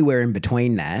 anywhere in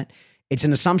between that, it's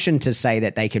an assumption to say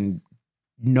that they can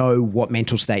know what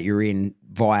mental state you're in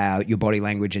via your body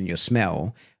language and your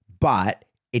smell, but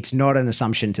it's not an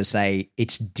assumption to say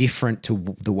it's different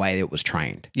to the way it was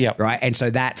trained. Yeah. Right. And so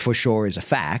that for sure is a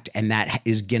fact. And that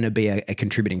is going to be a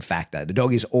contributing factor. The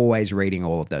dog is always reading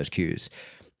all of those cues.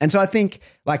 And so I think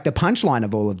like the punchline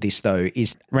of all of this though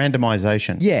is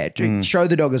randomization. Yeah. Show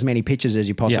the dog as many pictures as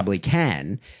you possibly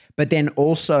can. But then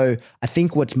also I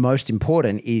think what's most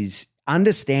important is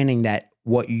understanding that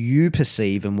what you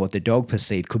perceive and what the dog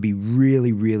perceive could be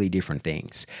really, really different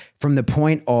things. From the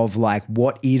point of like,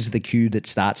 what is the cue that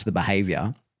starts the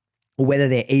behavior? or whether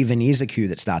there even is a cue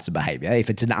that starts a behavior.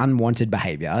 If it's an unwanted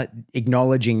behavior,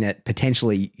 acknowledging that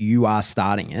potentially you are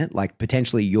starting it, like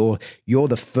potentially you're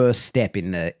the first step in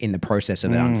the process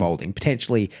of it unfolding.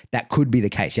 Potentially that could be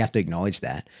the case. You have to acknowledge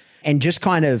that. And just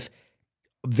kind of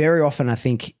very often, I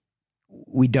think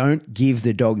we don't give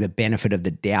the dog the benefit of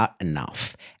the doubt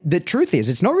enough. The truth is,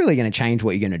 it's not really going to change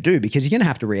what you're going to do because you're going to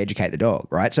have to re-educate the dog,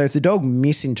 right? So if the dog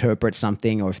misinterprets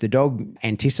something or if the dog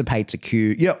anticipates a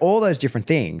cue, all those different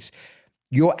things,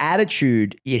 your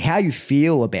attitude, how you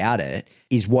feel about it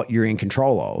is what you're in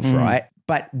control of, right?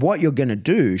 But what you're going to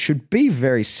do should be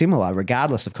very similar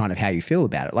regardless of kind of how you feel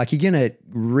about it. Like you're going to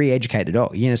re-educate the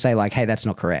dog. You're going to say like, hey, that's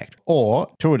not correct. Or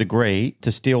to a degree,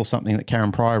 to steal something that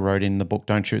Karen Pryor wrote in the book,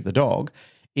 Don't Shoot the Dog,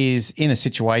 is in a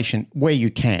situation where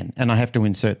you can, and I have to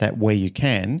insert that where you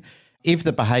can, if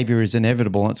the behavior is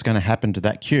inevitable and it's going to happen to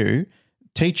that cue,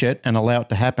 teach it and allow it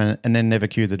to happen and then never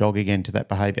cue the dog again to that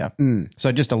behavior.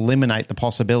 So just eliminate the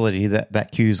possibility that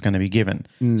that cue is going to be given.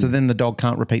 So then the dog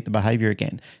can't repeat the behavior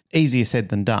again. Easier said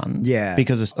than done. Yeah.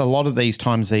 Because a lot of these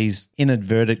times, these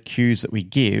inadvertent cues that we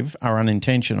give are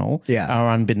unintentional,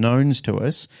 are unbeknownst to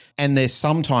us. And there's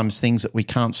sometimes things that we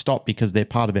can't stop because they're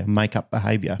part of our make-up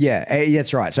behavior. Yeah,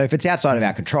 that's right. So if it's outside of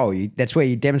our control, that's where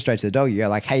you demonstrate to the dog, you go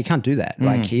like, hey, you can't do that.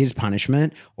 Like here's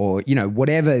punishment or,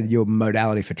 whatever your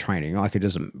modality for training. Like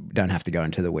don't have to go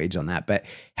into the weeds on that. But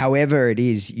however it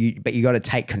is, you got to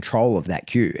take control of that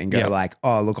cue and go like,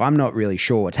 oh, look, I'm not really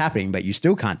sure what's happening, but you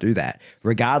still can't do that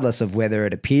regardless of whether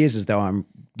it appears as though I'm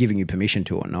giving you permission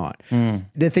to or not.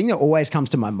 The thing that always comes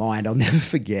to my mind, I'll never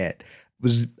forget,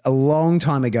 was a long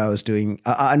time ago. I was doing,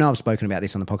 I know I've spoken about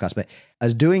this on the podcast, but I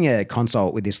was doing a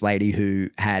consult with this lady who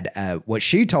had what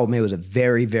she told me was a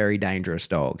very, very dangerous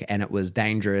dog, and it was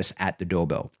dangerous at the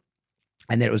doorbell.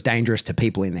 And that it was dangerous to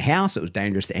people in the house. It was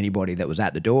dangerous to anybody that was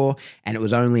at the door. And it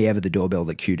was only ever the doorbell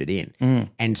that cued it in.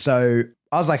 And so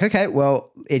I was like, okay,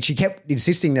 well, she kept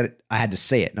insisting that I had to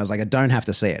see it. And I was like, I don't have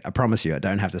to see it. I promise you, I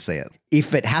don't have to see it.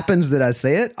 If it happens that I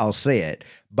see it, I'll see it.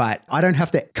 But I don't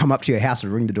have to come up to your house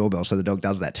and ring the doorbell so the dog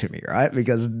does that to me, right?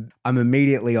 Because I'm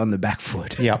immediately on the back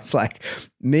foot. Yeah. It's like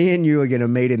me and you are going to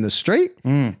meet in the street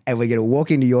and we're going to walk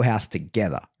into your house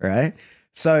together, right?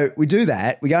 So we do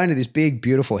that. We go into this big,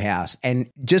 beautiful house, and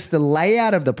just the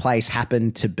layout of the place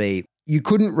happened to be, you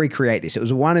couldn't recreate this. It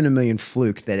was a 1 in a million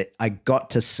fluke that I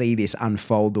got to see this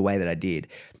unfold the way that I did.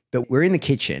 But we're in the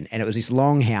kitchen, and it was this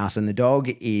long house, and the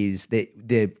dog is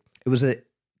it was a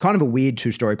kind of a weird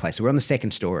 2-story place. So we're on the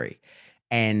 2nd story,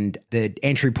 and the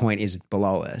entry point is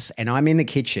below us, and I'm in the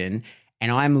kitchen.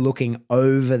 And I'm looking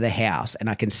over the house, and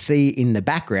I can see in the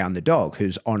background the dog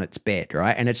who's on its bed,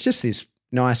 right? And it's just this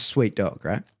nice, sweet dog,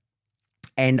 right?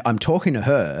 And I'm talking to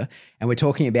her, and we're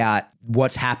talking about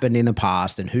what's happened in the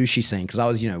past and who she's seen, because I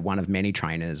was, one of many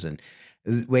trainers, and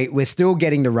we're still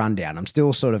getting the rundown. I'm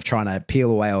still sort of trying to peel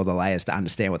away all the layers to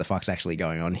understand what the fuck's actually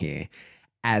going on here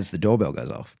as the doorbell goes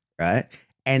off, right?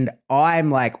 And I'm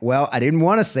like, well, I didn't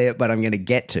want to see it, but I'm going to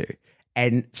get to.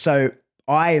 And so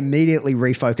I immediately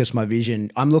refocus my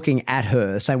vision. I'm looking at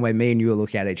her the same way me and you are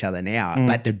looking at each other now,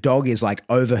 but the dog is like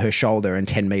over her shoulder and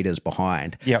 10 meters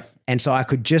behind. Yep. And so I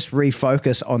could just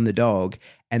refocus on the dog,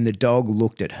 and the dog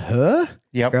looked at her.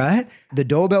 Yep. Right? The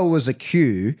doorbell was a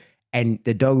cue, and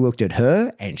the dog looked at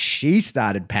her, and she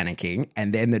started panicking,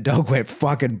 and then the dog went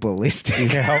fucking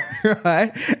ballistic. Yep.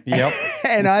 Right? Yep.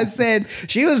 And I said,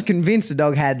 she was convinced the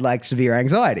dog had like severe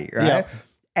anxiety, right? Yep.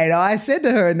 And I said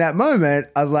to her in that moment,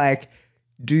 I was like,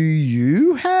 do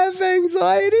you have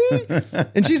anxiety?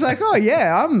 And she's like, oh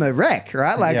yeah, I'm a wreck,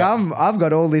 right? Like I've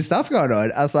got all this stuff going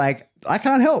on. I was like, I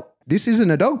can't help. This isn't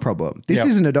a dog problem. This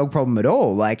isn't a dog problem at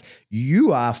all. Like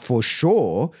you are for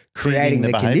sure creating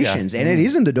the conditions, and it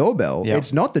isn't the doorbell. Yep.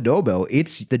 It's not the doorbell.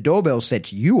 It's the doorbell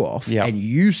sets you off and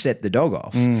you set the dog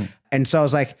off. And so I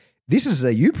was like, this is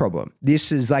a you problem.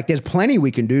 This is like, there's plenty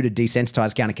we can do to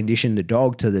desensitize, counter condition the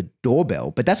dog to the doorbell,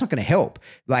 but that's not going to help.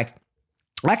 Like,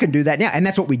 I can do that now. And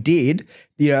that's what we did.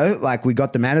 Like we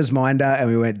got the manners minder and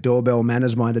we went doorbell,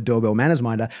 manners minder, doorbell, manners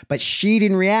minder. But she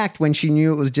didn't react when she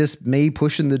knew it was just me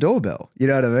pushing the doorbell. You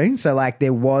know what I mean? So like we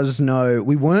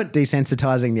weren't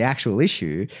desensitizing the actual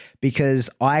issue because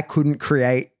I couldn't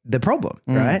create the problem,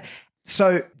 right?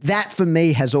 So that for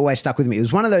me has always stuck with me.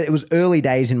 It was early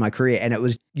days in my career,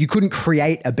 and you couldn't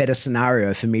create a better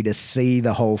scenario for me to see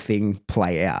the whole thing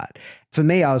play out. For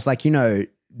me, I was like,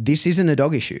 this isn't a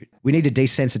dog issue. We need to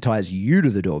desensitize you to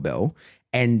the doorbell.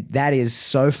 And that is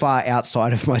so far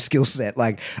outside of my skill set.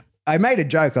 Like I made a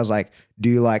joke. I was like, do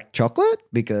you like chocolate?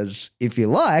 Because if you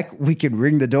like, we can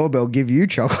ring the doorbell, give you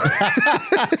chocolate.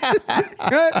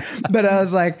 Right? But I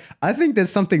was like, I think there's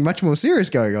something much more serious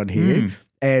going on here.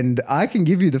 And I can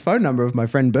give you the phone number of my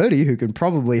friend Bertie who can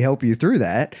probably help you through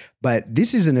that. But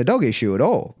this isn't a dog issue at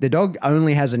all. The dog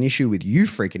only has an issue with you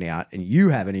freaking out and you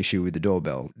have an issue with the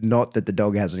doorbell, not that the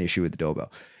dog has an issue with the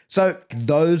doorbell. So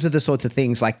those are the sorts of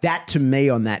things like that to me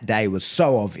on that day was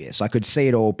so obvious. I could see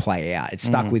it all play out. It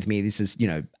stuck with me. This is,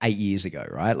 8 years ago,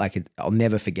 right? Like I'll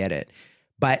never forget it.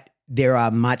 But there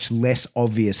are much less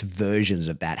obvious versions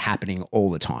of that happening all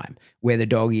the time where the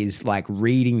dog is like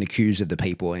reading the cues of the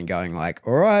people and going like,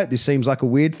 all right, this seems like a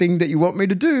weird thing that you want me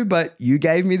to do, but you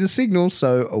gave me the signal,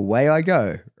 so away I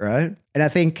go, right? And I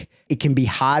think it can be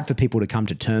hard for people to come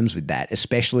to terms with that,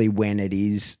 especially when it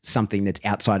is something that's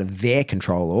outside of their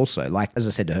control also. Like, as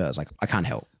I said to her, I was like, I can't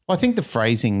help. I think the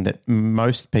phrasing that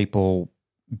most people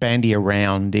bandy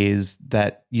around is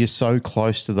that you're so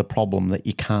close to the problem that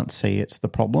you can't see it's the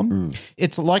problem.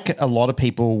 It's like a lot of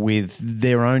people with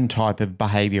their own type of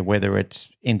behavior, whether it's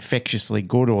infectiously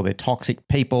good or they're toxic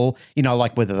people,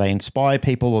 like whether they inspire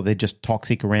people or they're just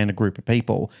toxic around a group of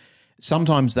people.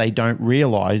 Sometimes they don't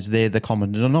realize they're the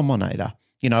common denominator.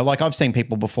 Like I've seen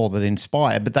people before that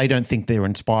inspire, but they don't think they're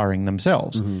inspiring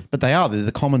themselves. But they are. They're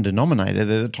the common denominator.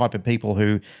 They're the type of people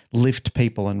who lift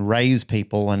people and raise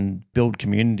people and build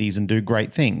communities and do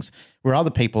great things, where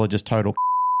other people are just total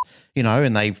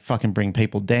and they fucking bring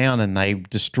people down and they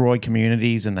destroy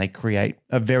communities and they create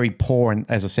a very poor and,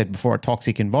 as I said before, a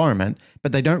toxic environment,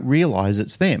 but they don't realize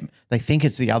it's them. They think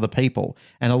it's the other people.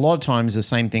 And a lot of times the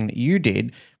same thing that you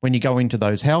did when you go into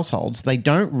those households, they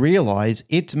don't realize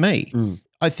it's me.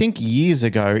 I think years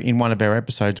ago in one of our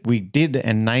episodes, we did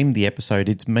and named the episode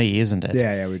 "It's Me, Isn't It?"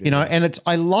 Yeah, we did. And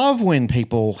I love when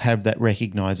people have that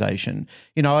recognition.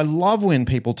 I love when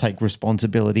people take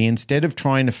responsibility instead of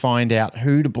trying to find out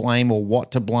who to blame or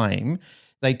what to blame.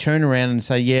 They turn around and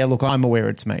say, "Yeah, look, I'm aware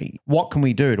it's me. What can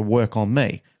we do to work on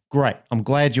me?" Great. I'm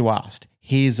glad you asked.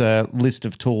 Here's a list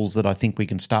of tools that I think we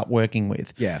can start working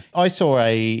with. Yeah. I saw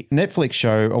a Netflix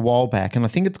show a while back, and I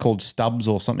think it's called Stubbs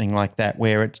or something like that,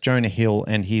 where it's Jonah Hill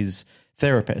and his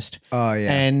therapist. Oh,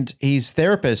 yeah. And his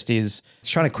therapist is...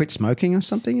 He's trying to quit smoking or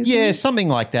something, isn't Yeah, he? something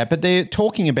like that. But they're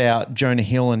talking about Jonah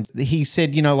Hill, and he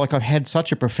said, I've had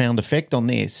such a profound effect on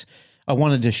this. I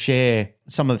wanted to share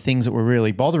some of the things that were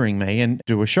really bothering me and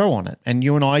do a show on it. And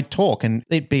you and I talk, and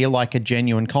it'd be like a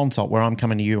genuine consult where I'm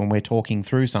coming to you and we're talking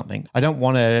through something. I don't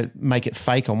want to make it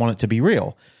fake. I want it to be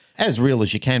real as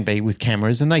you can be with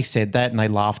cameras. And they said that, and they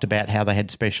laughed about how they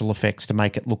had special effects to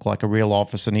make it look like a real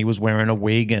office, and he was wearing a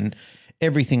wig and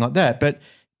everything like that. But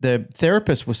the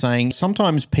therapist was saying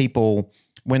sometimes people,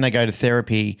 when they go to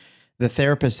therapy, the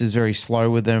therapist is very slow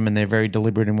with them and they're very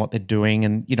deliberate in what they're doing.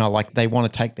 And, like they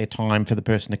want to take their time for the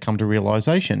person to come to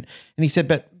realization. And he said,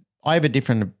 but I have a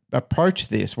different approach to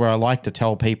this where I like to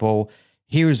tell people,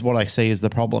 here is what I see as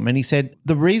the problem. And he said,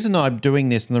 the reason I'm doing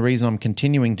this and the reason I'm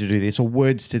continuing to do this, or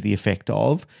words to the effect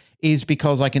of, is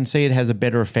because I can see it has a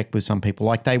better effect with some people.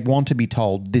 Like they want to be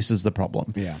told this is the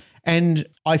problem. Yeah. And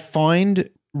I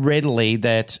find readily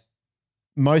that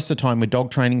most of the time with dog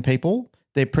training people,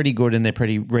 they're pretty good and they're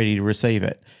pretty ready to receive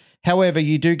it. However,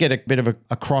 you do get a bit of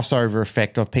a crossover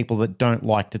effect of people that don't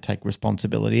like to take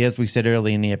responsibility. As we said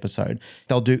early in the episode,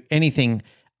 they'll do anything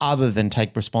other than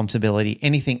take responsibility,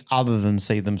 anything other than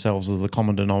see themselves as the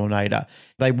common denominator.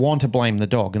 They want to blame the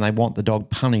dog and they want the dog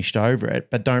punished over it,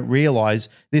 but don't realize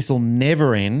this will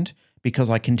never end because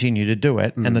I continue to do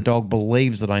it. And the dog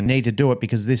believes that I need to do it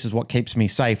because this is what keeps me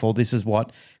safe, or this is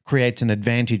what creates an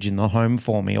advantage in the home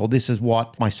for me, or this is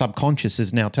what my subconscious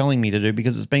is now telling me to do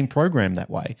because it's been programmed that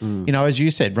way. As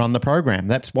you said, run the program.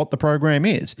 That's what the program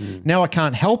is. Now I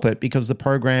can't help it because the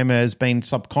program has been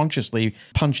subconsciously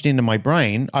punched into my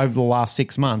brain over the last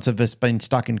 6 months of us being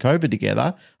stuck in COVID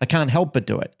together. I can't help but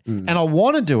do it. And I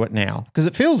want to do it now because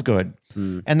it feels good.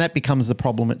 And that becomes the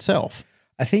problem itself.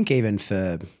 I think even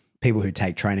for people who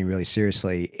take training really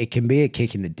seriously, it can be a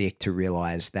kick in the dick to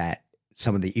realize that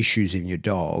some of the issues in your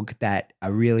dog that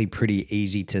are really pretty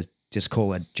easy to just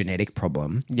call a genetic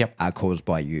problem are caused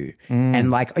by you.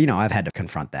 And I've had to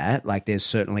confront that. Like there's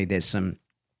some,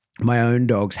 my own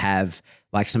dogs have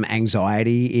like some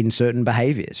anxiety in certain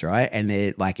behaviors, right? And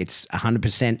they're like, it's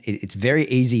 100%, it's very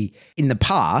easy. In the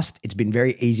past, it's been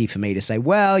very easy for me to say,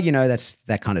 well, that's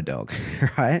that kind of dog,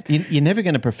 right? You're never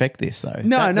going to perfect this though.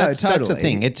 No, totally. That's the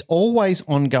thing. It's always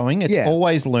ongoing. It's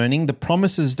always learning. The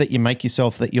promises that you make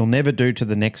yourself that you'll never do to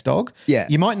the next dog. Yeah.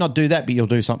 You might not do that, but you'll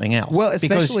do something else. Well,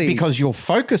 especially because you'll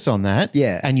focus on that.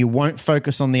 Yeah. And you won't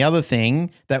focus on the other thing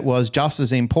that was just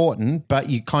as important, but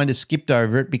you kind of skipped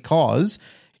over it because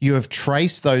you have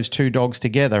traced those two dogs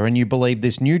together and you believe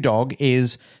this new dog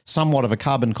is somewhat of a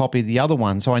carbon copy of the other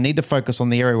one. So I need to focus on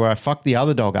the area where I fucked the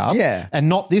other dog up and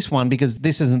not this one because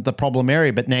this isn't the problem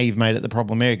area, but now you've made it the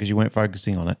problem area because you weren't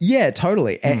focusing on it. Yeah,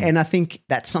 totally. And I think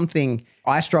that's something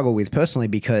I struggle with personally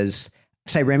because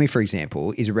say Remy, for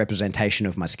example, is a representation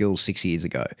of my skills 6 years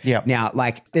ago. Yeah. Now,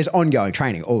 like, there's ongoing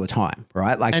training all the time,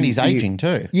 right? Like, And he's aging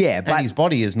too. Yeah, but and his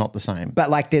body is not the same.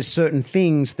 But like, there's certain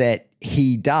things that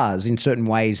he does in certain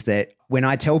ways that when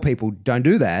I tell people don't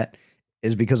do that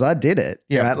is because I did it.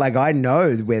 Yeah. Right? Like, I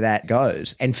know where that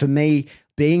goes. And for me,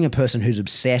 being a person who's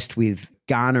obsessed with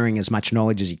garnering as much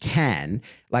knowledge as you can,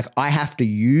 like I have to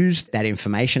use that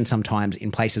information sometimes in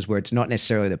places where it's not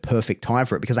necessarily the perfect time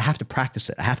for it because I have to practice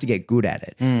it. I have to get good at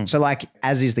it. So like,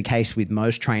 as is the case with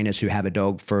most trainers who have a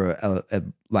dog for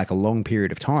a long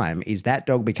period of time, is that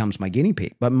dog becomes my guinea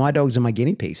pig. But my dogs are my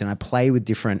guinea pigs and I play with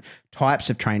different types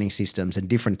of training systems and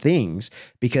different things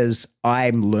because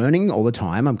I'm learning all the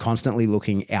time. I'm constantly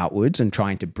looking outwards and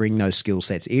trying to bring those skill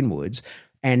sets inwards.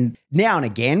 And now and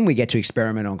again, we get to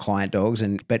experiment on client dogs.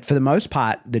 But for the most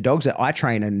part, the dogs that I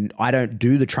train and I don't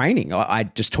do the training. I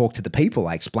just talk to the people.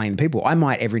 I explain to people. I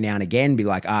might every now and again be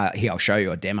like, here, I'll show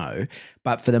you a demo.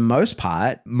 But for the most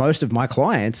part, most of my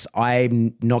clients,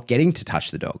 I'm not getting to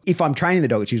touch the dog. If I'm training the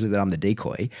dog, it's usually that I'm the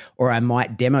decoy or I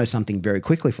might demo something very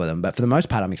quickly for them. But for the most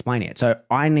part, I'm explaining it. So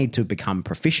I need to become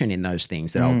proficient in those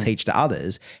things that I'll teach to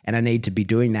others. And I need to be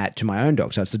doing that to my own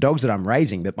dog. So it's the dogs that I'm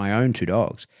raising, but my own two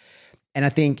dogs. And I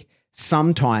think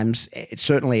sometimes, it's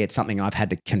something I've had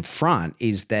to confront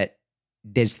is that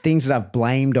there's things that I've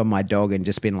blamed on my dog and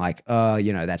just been like, oh,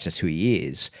 that's just who he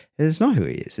is. It's not who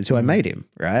he is. It's who I made him,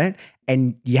 right?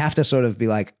 And you have to sort of be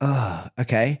like, oh,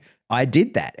 okay, I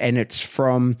did that. And it's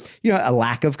from, a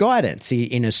lack of guidance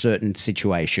in a certain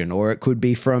situation, or it could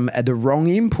be from the wrong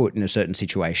input in a certain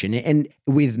situation. And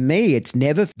with me, it's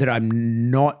never that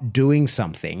I'm not doing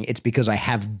something. It's because I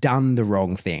have done the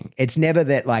wrong thing. It's never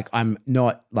that like, I'm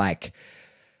not like,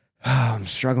 I'm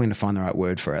struggling to find the right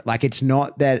word for it. Like, it's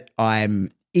not that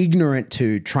I'm ignorant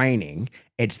to training.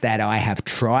 It's that I have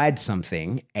tried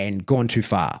something and gone too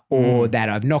far, or that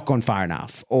I've not gone far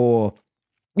enough, or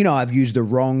I've used the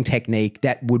wrong technique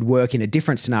that would work in a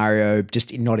different scenario,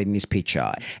 just not in this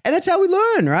picture. And that's how we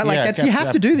learn, right? Like you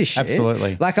have to do this shit.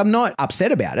 Absolutely. Like, I'm not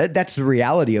upset about it. That's the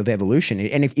reality of evolution.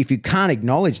 And if you can't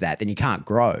acknowledge that, then you can't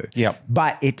grow. Yep.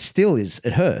 But it still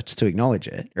it hurts to acknowledge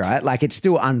it, right? Like, it's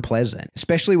still unpleasant,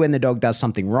 especially when the dog does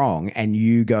something wrong and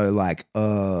you go like,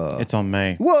 it's on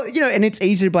me. Well, and it's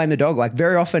easy to blame the dog. Like,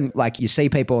 very often, like, you see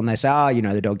people and they say,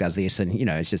 the dog does this and,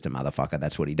 it's just a motherfucker.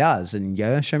 That's what he does. And you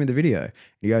go, show me the video.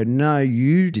 You go, no,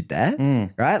 you did that,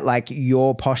 right? Like,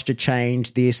 your posture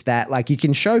changed, this, that. Like, you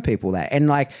can show people that. And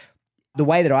like, the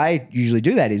way that I usually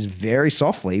do that is very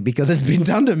softly because it's been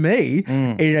done to me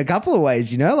in a couple of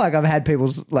ways, like I've had people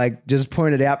like just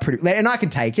point it out pretty, and I can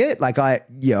take it. Like, I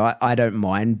don't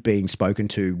mind being spoken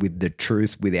to with the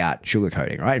truth without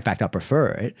sugarcoating, right? In fact, I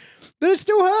prefer it, but it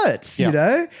still hurts,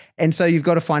 And so you've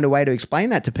got to find a way to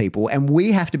explain that to people. And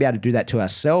we have to be able to do that to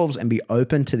ourselves and be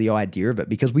open to the idea of it,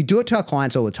 because we do it to our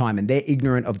clients all the time and they're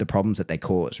ignorant of the problems that they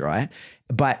cause, right?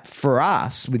 But for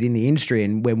us within the industry,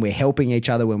 and when we're helping each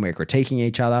other, when we're critiquing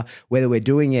each other, whether we're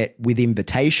doing it with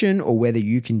invitation or whether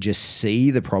you can just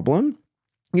see the problem,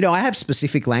 I have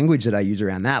specific language that I use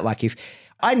around that. Like, if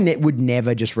I would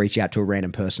never just reach out to a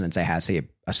random person and say, hey,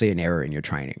 I see an error in your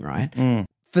training, right?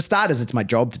 For starters, it's my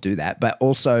job to do that. But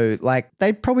also, like,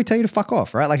 they'd probably tell you to fuck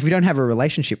off, right? Like, if you don't have a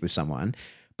relationship with someone,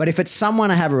 but if it's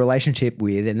someone I have a relationship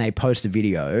with and they post a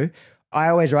video, I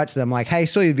always write to them like, hey,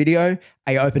 saw your video.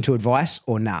 Are you open to advice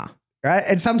or nah? Right?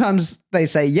 And sometimes they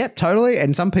say, yep, totally.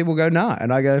 And some people go, nah.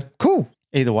 And I go, cool.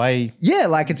 Either way. Yeah,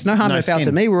 like, it's no harm, no foul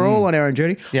to me. We're all on our own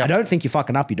journey. Yep. I don't think you're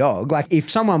fucking up your dog. Like, if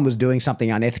someone was doing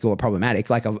something unethical or problematic,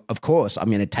 like, of course, I'm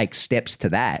going to take steps to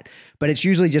that. But it's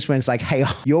usually just when it's like, hey,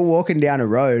 you're walking down a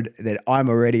road that I'm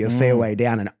already a fair way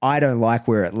down and I don't like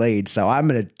where it leads. So I'm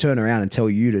going to turn around and tell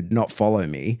you to not follow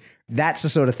me. That's the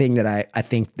sort of thing that I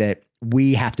think that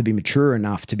we have to be mature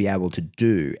enough to be able to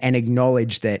do and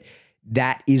acknowledge that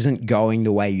that isn't going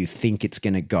the way you think it's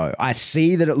going to go. I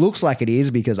see that it looks like it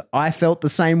is because I felt the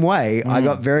same way. I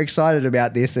got very excited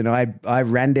about this and I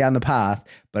ran down the path,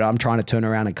 but I'm trying to turn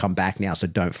around and come back now, so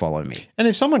don't follow me. And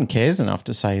if someone cares enough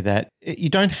to say that, you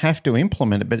don't have to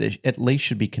implement it, but it at least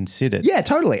should be considered. Yeah,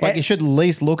 totally. Like, you should at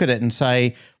least look at it and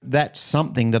say, that's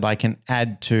something that I can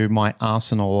add to my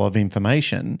arsenal of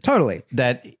information. Totally.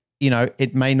 That,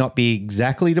 it may not be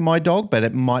exactly to my dog, but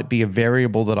it might be a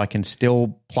variable that I can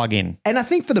still plug in. And I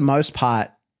think for the most part,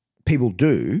 people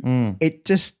do, it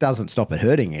just doesn't stop it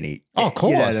hurting any. Oh, of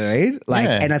course. You know what I mean? Like,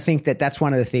 Yeah. and I think that that's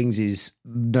one of the things is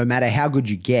no matter how good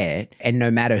you get and no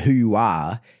matter who you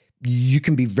are, you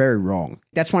can be very wrong.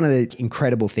 That's one of the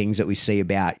incredible things that we see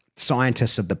about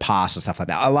scientists of the past and stuff like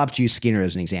that. I love to use Skinner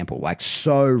as an example, like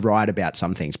so right about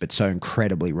some things, but so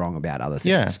incredibly wrong about other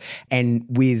things. Yeah. And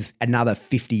with another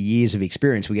 50 years of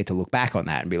experience, we get to look back on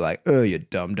that and be like, oh, you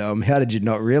dumb. How did you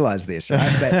not realize this?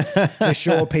 Right? But for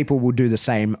sure, people will do the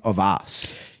same of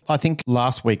us. I think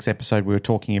last week's episode, we were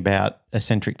talking about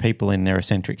eccentric people in their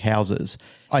eccentric houses.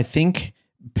 I think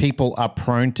people are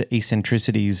prone to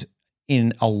eccentricities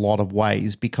in a lot of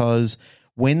ways because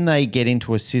when they get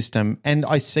into a system, and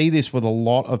I see this with a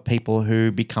lot of people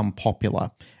who become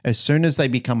popular, as soon as they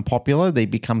become popular, they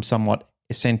become somewhat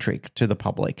eccentric to the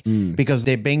public because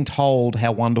they're being told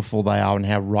how wonderful they are and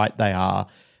how right they are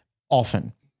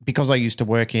often. Because I used to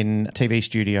work in TV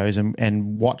studios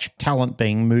and watch talent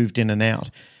being moved in and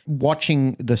out,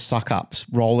 watching the suck-ups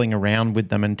rolling around with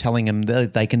them and telling them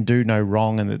that they can do no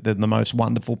wrong and that they're the most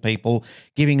wonderful people,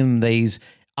 giving them these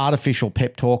artificial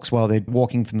pep talks while they're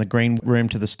walking from the green room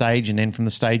to the stage and then from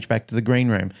the stage back to the green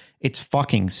room. It's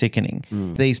fucking sickening.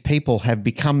 These people have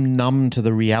become numb to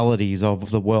the realities of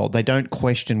the world. They don't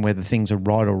question whether things are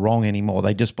right or wrong anymore.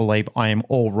 They just believe I am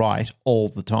all right all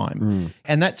the time.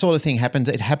 And that sort of thing happens.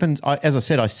 It happens, as I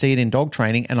said, I see it in dog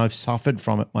training and I've suffered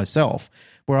from it myself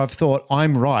where I've thought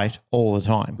I'm right all the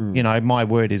time. You know, my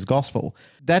word is gospel.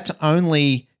 That's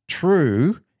only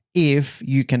true if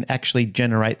you can actually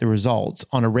generate the results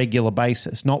on a regular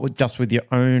basis, not just with your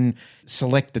own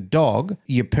selected dog,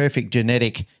 your perfect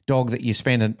genetic dog that you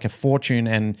spend a fortune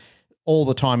and all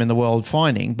the time in the world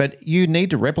finding, but you need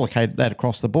to replicate that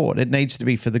across the board. It needs to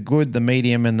be for the good, the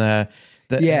medium, and the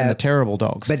terrible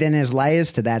dogs. But then there's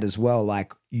layers to that as well.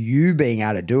 Like you being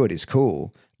able to do it is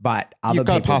cool, but other You've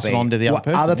got to people pass it on to the other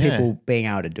person, other yeah. people being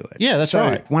able to do it. Yeah, that's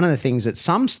right. One of the things that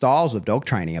some styles of dog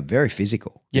training are very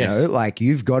physical. Yes. You know, like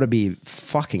you've got to be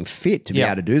fucking fit to be Yeah.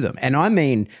 able to do them. And I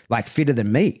mean like fitter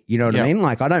than me. You know what Yeah. I mean?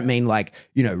 Like I don't mean like,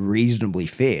 you know, reasonably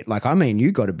fit. Like I mean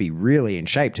you got to be really in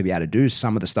shape to be able to do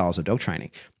some of the styles of dog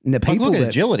training. And the Like, people look at that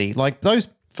agility. Like those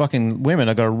fucking women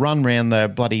are going to run around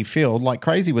the bloody field like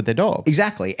crazy with their dogs.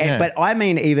 Exactly. And, Yeah. But I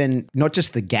mean, even not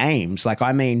just the games, like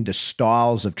I mean the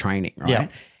styles of training, right? Yeah.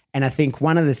 And I think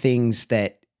one of the things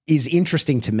that is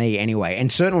interesting to me anyway,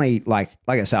 and certainly like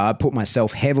I said, I put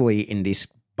myself heavily in this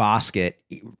basket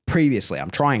previously.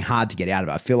 I'm trying hard to get out of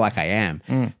it. I feel like I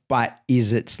am. But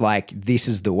it's like, this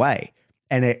is the way.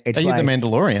 And it's Are you like, the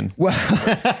Mandalorian? well,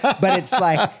 but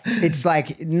it's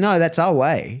like, no, that's our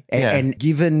way. Yeah. And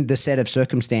given the set of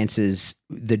circumstances,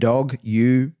 the dog,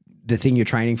 you, the thing you're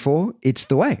training for, it's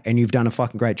the way. And you've done a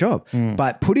fucking great job.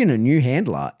 But put in a new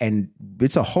handler and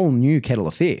it's a whole new kettle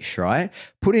of fish, right?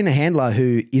 Put in a handler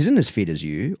who isn't as fit as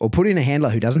you, or put in a handler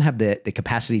who doesn't have the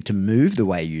capacity to move the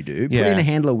way you do. Put Yeah. in a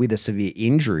handler with a severe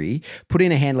injury. Put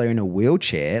in a handler in a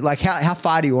wheelchair. Like how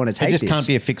far do you want to take It just this? can't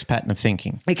be a fixed pattern of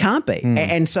thinking. It can't be.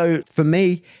 And so for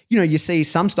me, you know, you see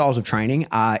some styles of training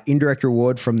are indirect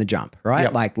reward from the jump, right?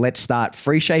 Yep. Like let's start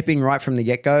free shaping right from the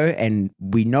get-go. And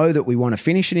we know that we want to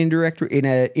finish an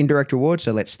indirect reward.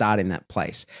 So let's start in that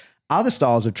place. Other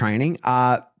styles of training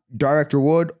are direct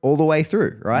reward all the way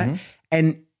through, right?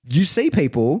 And you see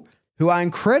people who are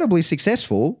incredibly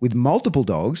successful with multiple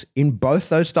dogs in both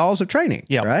those styles of training,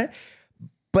 Yep. right?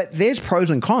 But there's pros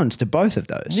and cons to both of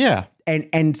those. Yeah.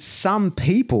 And some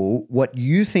people, what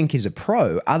you think is a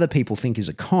pro, other people think is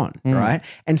a con, right?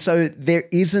 And so there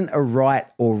isn't a right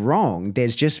or wrong.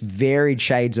 There's just varied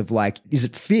shades of like, is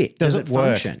it fit? Does it it work?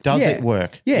 function? Does it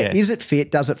work? Yeah. Yes. Is it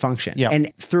fit? Does it function? Yep.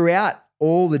 And throughout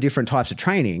all the different types of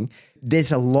training,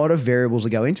 there's a lot of variables that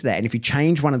go into that. And if you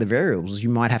change one of the variables, you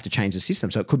might have to change the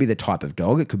system. So it could be the type of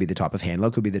dog, it could be the type of handler,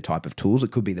 it could be the type of tools,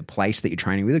 it could be the place that you're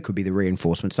training with, it could be the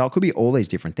reinforcement style, it could be all these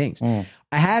different things.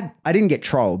 I didn't get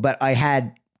trolled, but I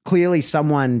had clearly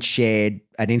someone shared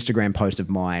an Instagram post of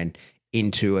mine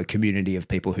into a community of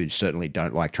people who certainly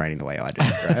don't like training the way I do,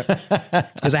 right?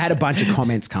 Because I had a bunch of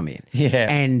comments come in. Yeah.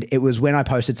 And it was when I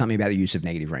posted something about the use of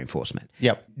negative reinforcement.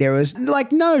 Yep. There was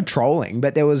like no trolling,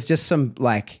 but there was just some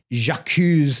like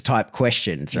j'accuse type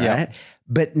questions, right? Yep.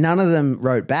 But none of them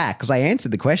wrote back because I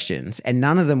answered the questions and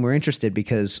none of them were interested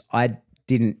because I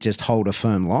didn't just hold a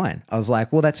firm line. I was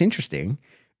like, well, that's interesting,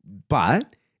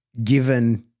 but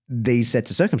given these sets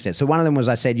of circumstances. So one of them was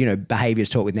I said, you know, behaviors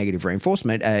taught with negative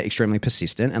reinforcement are extremely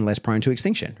persistent and less prone to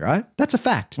extinction, right? That's a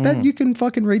fact. That you can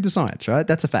fucking read the science, right?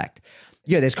 That's a fact.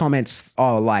 Yeah, there's comments,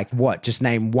 oh, like what? Just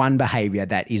name one behavior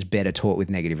that is better taught with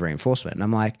negative reinforcement. And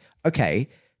I'm like, okay,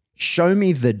 show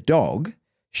me the dog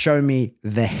show me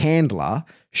the handler,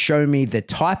 show me the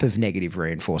type of negative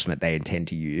reinforcement they intend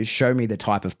to use, show me the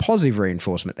type of positive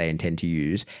reinforcement they intend to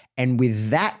use. And with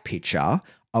that picture,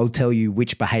 I'll tell you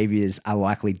which behaviors are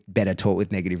likely better taught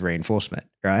with negative reinforcement,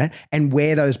 right? And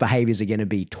where those behaviors are going to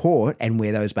be taught and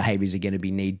where those behaviors are going to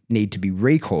be need to be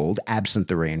recalled absent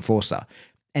the reinforcer.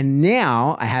 And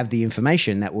now I have the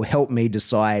information that will help me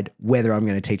decide whether I'm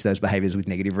going to teach those behaviors with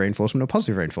negative reinforcement or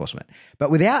positive reinforcement. But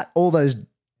without all those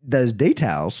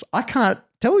details, I can't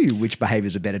tell you which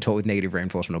behaviors are better taught with negative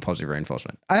reinforcement or positive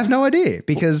reinforcement. I have no idea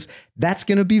because that's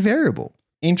going to be variable.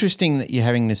 Interesting that you're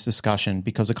having this discussion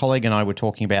because a colleague and I were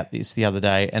talking about this the other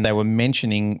day and they were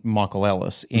mentioning Michael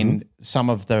Ellis in some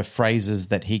of the phrases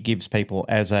that he gives people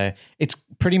it's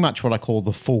pretty much what I call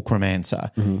the fulcrum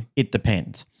answer. It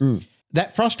depends.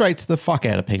 That frustrates the fuck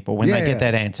out of people when they get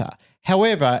that answer.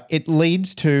 However, it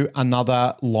leads to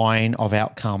another line of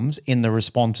outcomes in the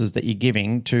responses that you're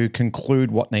giving to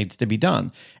conclude what needs to be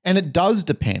done. And it does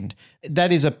depend.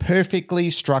 That is a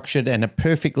perfectly structured and a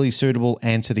perfectly suitable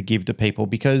answer to give to people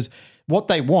because what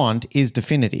they want is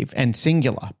definitive and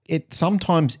singular. It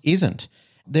sometimes isn't.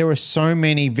 There are so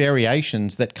many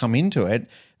variations that come into it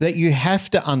that you have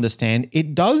to understand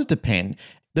it does depend.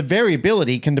 The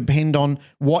variability can depend on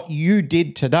what you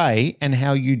did today and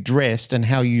how you dressed and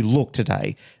how you look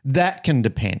today. That can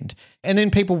depend. And then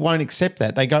people won't accept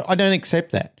that. They go, I don't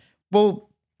accept that. Well,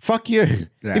 fuck you.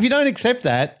 Yeah. If you don't accept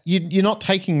that, you're not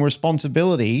taking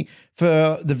responsibility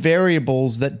for the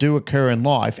variables that do occur in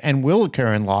life and will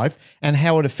occur in life and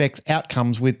how it affects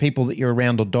outcomes with people that you're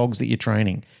around or dogs that you're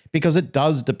training because it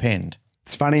does depend.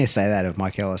 It's funny you say that of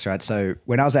Mike Ellis, right? So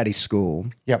when I was at his school,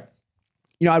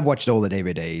 I'd watched all the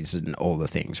DVDs and all the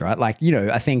things, right? Like,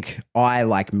 I think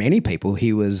like many people,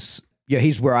 he's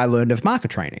where I learned of marker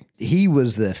training. He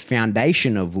was the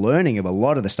foundation of learning of a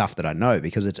lot of the stuff that I know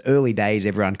because it's early days.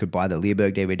 Everyone could buy the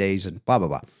Learberg DVDs and blah, blah,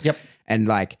 blah. Yep. And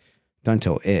like, don't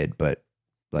tell Ed, but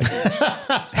like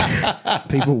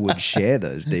people would share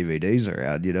those DVDs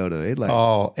around, you know what I mean? Like,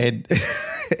 oh, Ed.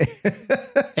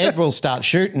 Ed will start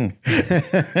shooting.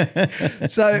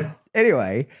 So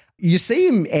anyway, you see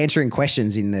him answering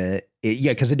questions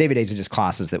because the DVDs are just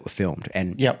classes that were filmed.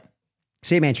 And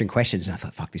see him answering questions. And I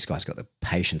thought, fuck, this guy's got the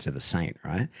patience of a saint,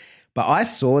 right? But I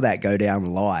saw that go down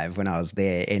live when I was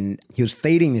there and he was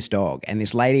feeding this dog. And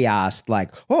this lady asked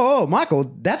like, oh,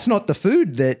 Michael, that's not the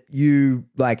food that you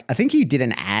like. I think he did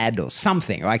an ad or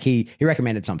something. Like he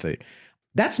recommended some food.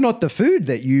 That's not the food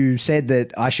that you said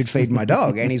that I should feed my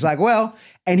dog. And he's like, well,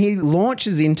 and he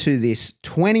launches into this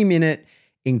 20-minute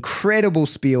incredible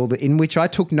spiel in which I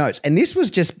took notes. And this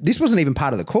wasn't even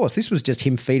part of the course. This was just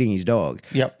him feeding his dog.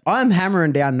 Yep. I'm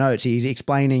hammering down notes. He's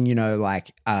explaining,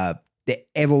 the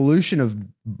evolution of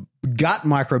gut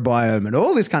microbiome and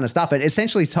all this kind of stuff. And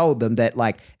essentially told them that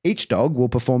like each dog will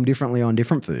perform differently on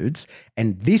different foods.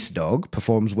 And this dog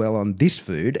performs well on this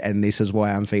food. And this is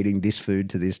why I'm feeding this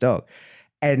food to this dog.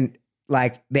 And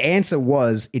like the answer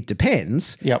was, it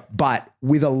depends, but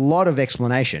with a lot of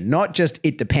explanation, not just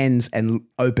it depends and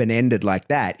open-ended like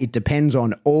that. It depends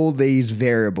on all these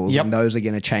variables and those are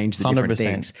going to change the 100%. Different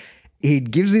things. He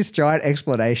gives this giant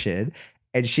explanation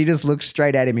and she just looks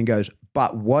straight at him and goes,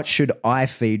 but what should I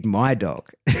feed my dog?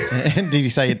 Did you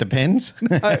say it depends?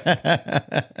 No.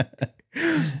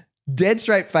 Dead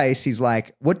straight face. He's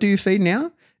like, what do you feed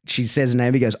now? She says her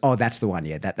name. He goes, oh, that's the one.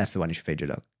 Yeah, that's the one you should feed your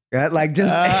dog. Right? Like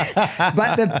just,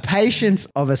 but the patience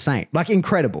of a saint, like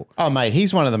incredible. Oh, mate,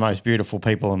 he's one of the most beautiful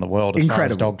people in the world as far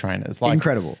as dog trainers. Like,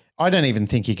 incredible. I don't even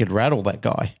think you could rattle that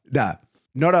guy. No.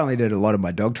 Not only did a lot of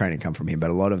my dog training come from him, but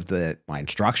a lot of my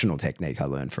instructional technique I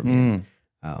learned from him.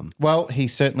 Well,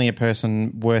 he's certainly a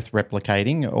person worth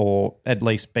replicating or at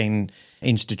least been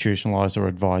institutionalized or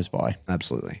advised by.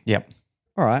 Absolutely. Yep.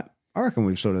 All right. I reckon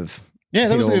we've sort of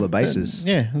that was all the bases.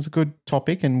 It was a good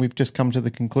topic and we've just come to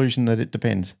the conclusion that it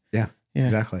depends. Yeah,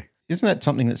 exactly. Isn't that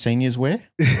something that seniors wear?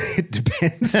 It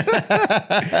depends.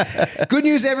 Good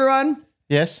news, everyone.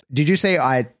 Yes. Did you see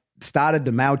I started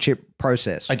the MailChimp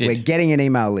process? I did. We're getting an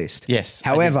email list. Yes.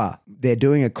 However, they're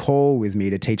doing a call with me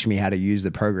to teach me how to use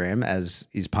the program as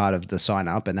is part of the sign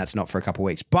up, and that's not for a couple of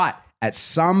weeks. But at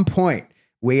some point,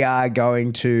 we are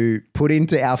going to put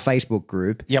into our Facebook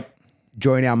group.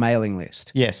 Join our mailing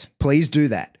list. Yes. Please do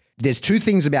that. There's two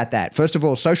things about that. First of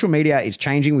all, social media is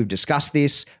changing. We've discussed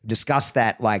this,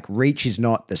 that like reach is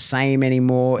not the same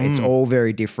anymore. It's all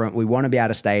very different. We want to be able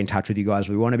to stay in touch with you guys.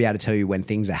 We want to be able to tell you when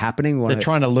things are happening. They're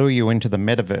trying to lure you into the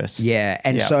metaverse. Yeah.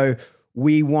 And so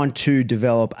we want to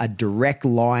develop a direct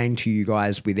line to you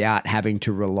guys without having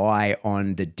to rely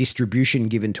on the distribution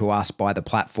given to us by the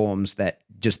platforms that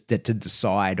just to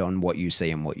decide on what you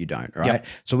see and what you don't, right? Yep.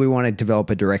 So we want to develop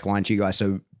a direct line to you guys.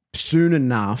 So soon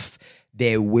enough,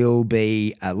 there will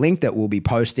be a link that we'll be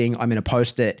posting. I'm going to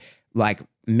post it like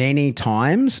many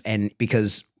times, and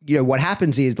because what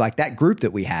happens is like that group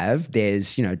that we have,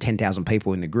 there's 10,000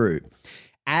 people in the group.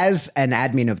 As an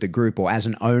admin of the group or as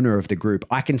an owner of the group,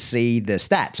 I can see the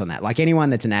stats on that. Like anyone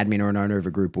that's an admin or an owner of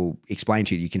a group will explain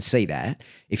to you, you can see that.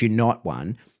 If you're not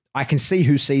one, I can see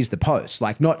who sees the posts,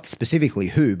 like not specifically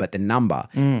who, but the number.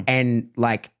 And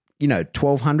like,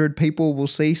 1,200 people will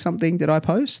see something that I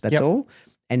post. That's all.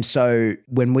 And so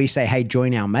when we say, hey,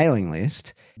 join our mailing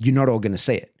list, you're not all going to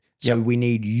see it. So we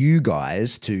need you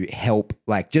guys to help,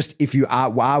 like just if you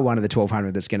are one of the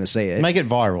 1,200 that's going to see it. Make it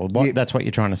viral. That's what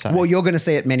you're trying to say. Well, you're going to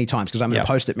see it many times because I'm going to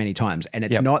post it many times. And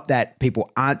it's not that people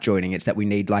aren't joining. It's that we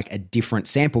need like a different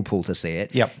sample pool to see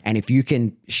it. And if you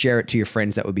can share it to your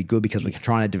friends, that would be good because we're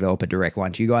trying to develop a direct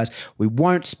line to you guys. We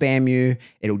won't spam you.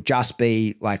 It'll just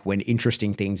be like when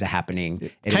interesting things are happening.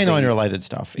 Canine related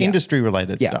stuff, industry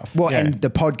related stuff. Well, and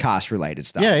the podcast related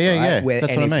stuff. Yeah.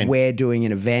 That's what I mean. If we're doing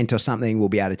an event or something, we'll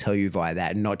be able to tell you via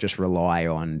that and not just rely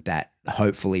on that.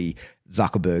 Hopefully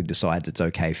Zuckerberg decides it's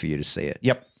okay for you to see it.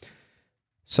 Yep.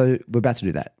 So we're about to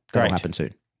do that. That'll Great. happen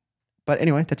soon. But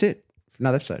anyway, that's it for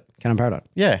another episode. Canine Paradigm.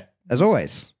 Yeah. As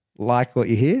always, like what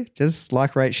you hear, just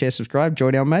like, rate, share, subscribe,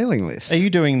 join our mailing list. Are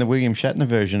you doing the William Shatner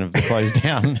version of the close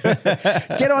down?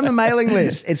 Get on the mailing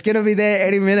list. It's going to be there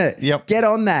any minute. Yep. Get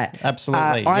on that.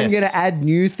 Absolutely. I'm Yes. going to add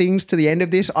new things to the end of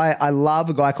this. I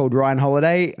love a guy called Ryan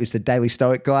Holiday. He's the Daily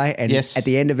Stoic guy. And Yes. at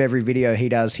the end of every video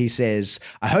he says,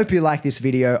 I hope you like this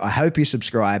video. I hope you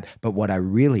subscribe. But what I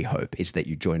really hope is that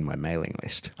you join my mailing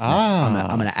list. I'm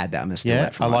going to add that. I'm going to steal that I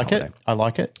from like Ryan it. I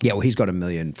like it. Yeah, well, he's got 1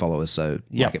 million followers, so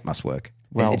Yep. it must work.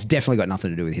 Well- And it's definitely got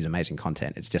nothing to do with his amazing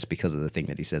content. It's just because of the thing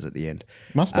that he says at the end.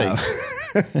 Must be.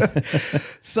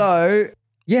 So,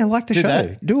 yeah, like the show.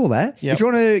 that. Do all that. Yep. If you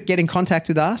want to get in contact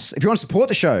with us, if you want to support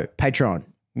the show, Patreon,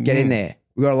 get in there.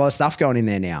 We've got a lot of stuff going in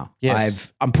there now.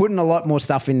 Yes. I'm putting a lot more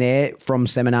stuff in there from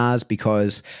seminars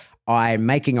because I'm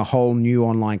making a whole new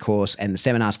online course, and the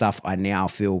seminar stuff I now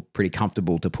feel pretty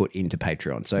comfortable to put into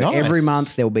Patreon. So Nice. every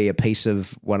month there'll be a piece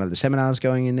of one of the seminars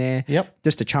going in there. Yep.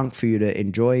 Just a chunk for you to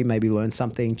enjoy, maybe learn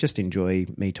something, just enjoy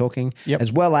me talking. Yep.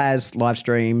 As well as live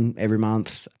stream every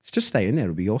month. Just stay in there.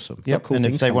 It'll be awesome. Yep. Got cool And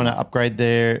if things they coming want up. to upgrade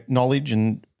their knowledge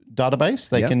and database,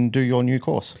 they can do your new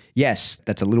course. Yes,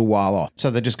 that's a little while off.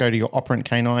 So they just go to your Operant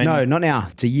Canine. No, not now.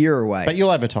 It's a year away. But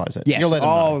you'll advertise it. yes. You'll let them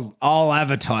know. I'll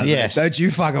advertise Yes. it. Don't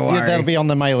you fucking worry. Yeah, that'll be on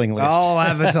the mailing list. I'll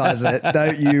advertise it.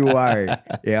 Don't you worry.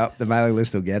 Yep, the mailing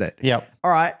list will get it. Yep.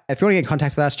 All right. If you want to get in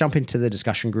contact with us, jump into the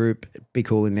discussion group. Be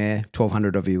cool in there.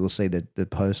 1,200 of you will see the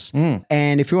posts.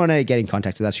 And if you want to get in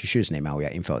contact with us, you shoot us an email. We are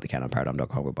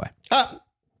info@thecanineparadigm.com. Goodbye.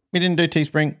 We didn't do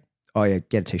Teespring. Oh, yeah.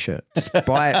 Get a t-shirt. Just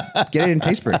buy it. Get it in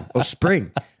Teespring or Spring.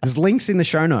 There's links in the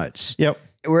show notes. Yep.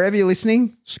 Wherever you're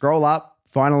listening, scroll up,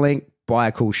 find a link, buy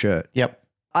a cool shirt. Yep.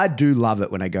 I do love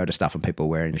it when I go to stuff and people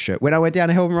wearing the shirt. When I went down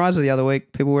to Helm Riser the other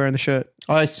week, people wearing the shirt.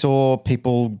 I saw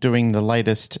people doing the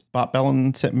latest Bart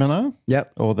Bellin seminar.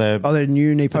 Yep. Or the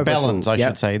new Nepo Bellins, I Yep.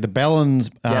 should say. The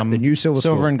Bellins, the new Silver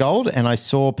School. and gold. And I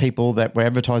saw people that were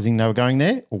advertising they were going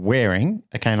there wearing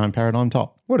a Canine Paradigm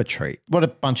top. What a treat. What a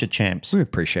bunch of champs. We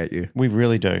appreciate you. We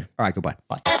really do. All right, goodbye.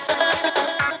 Bye. Bye.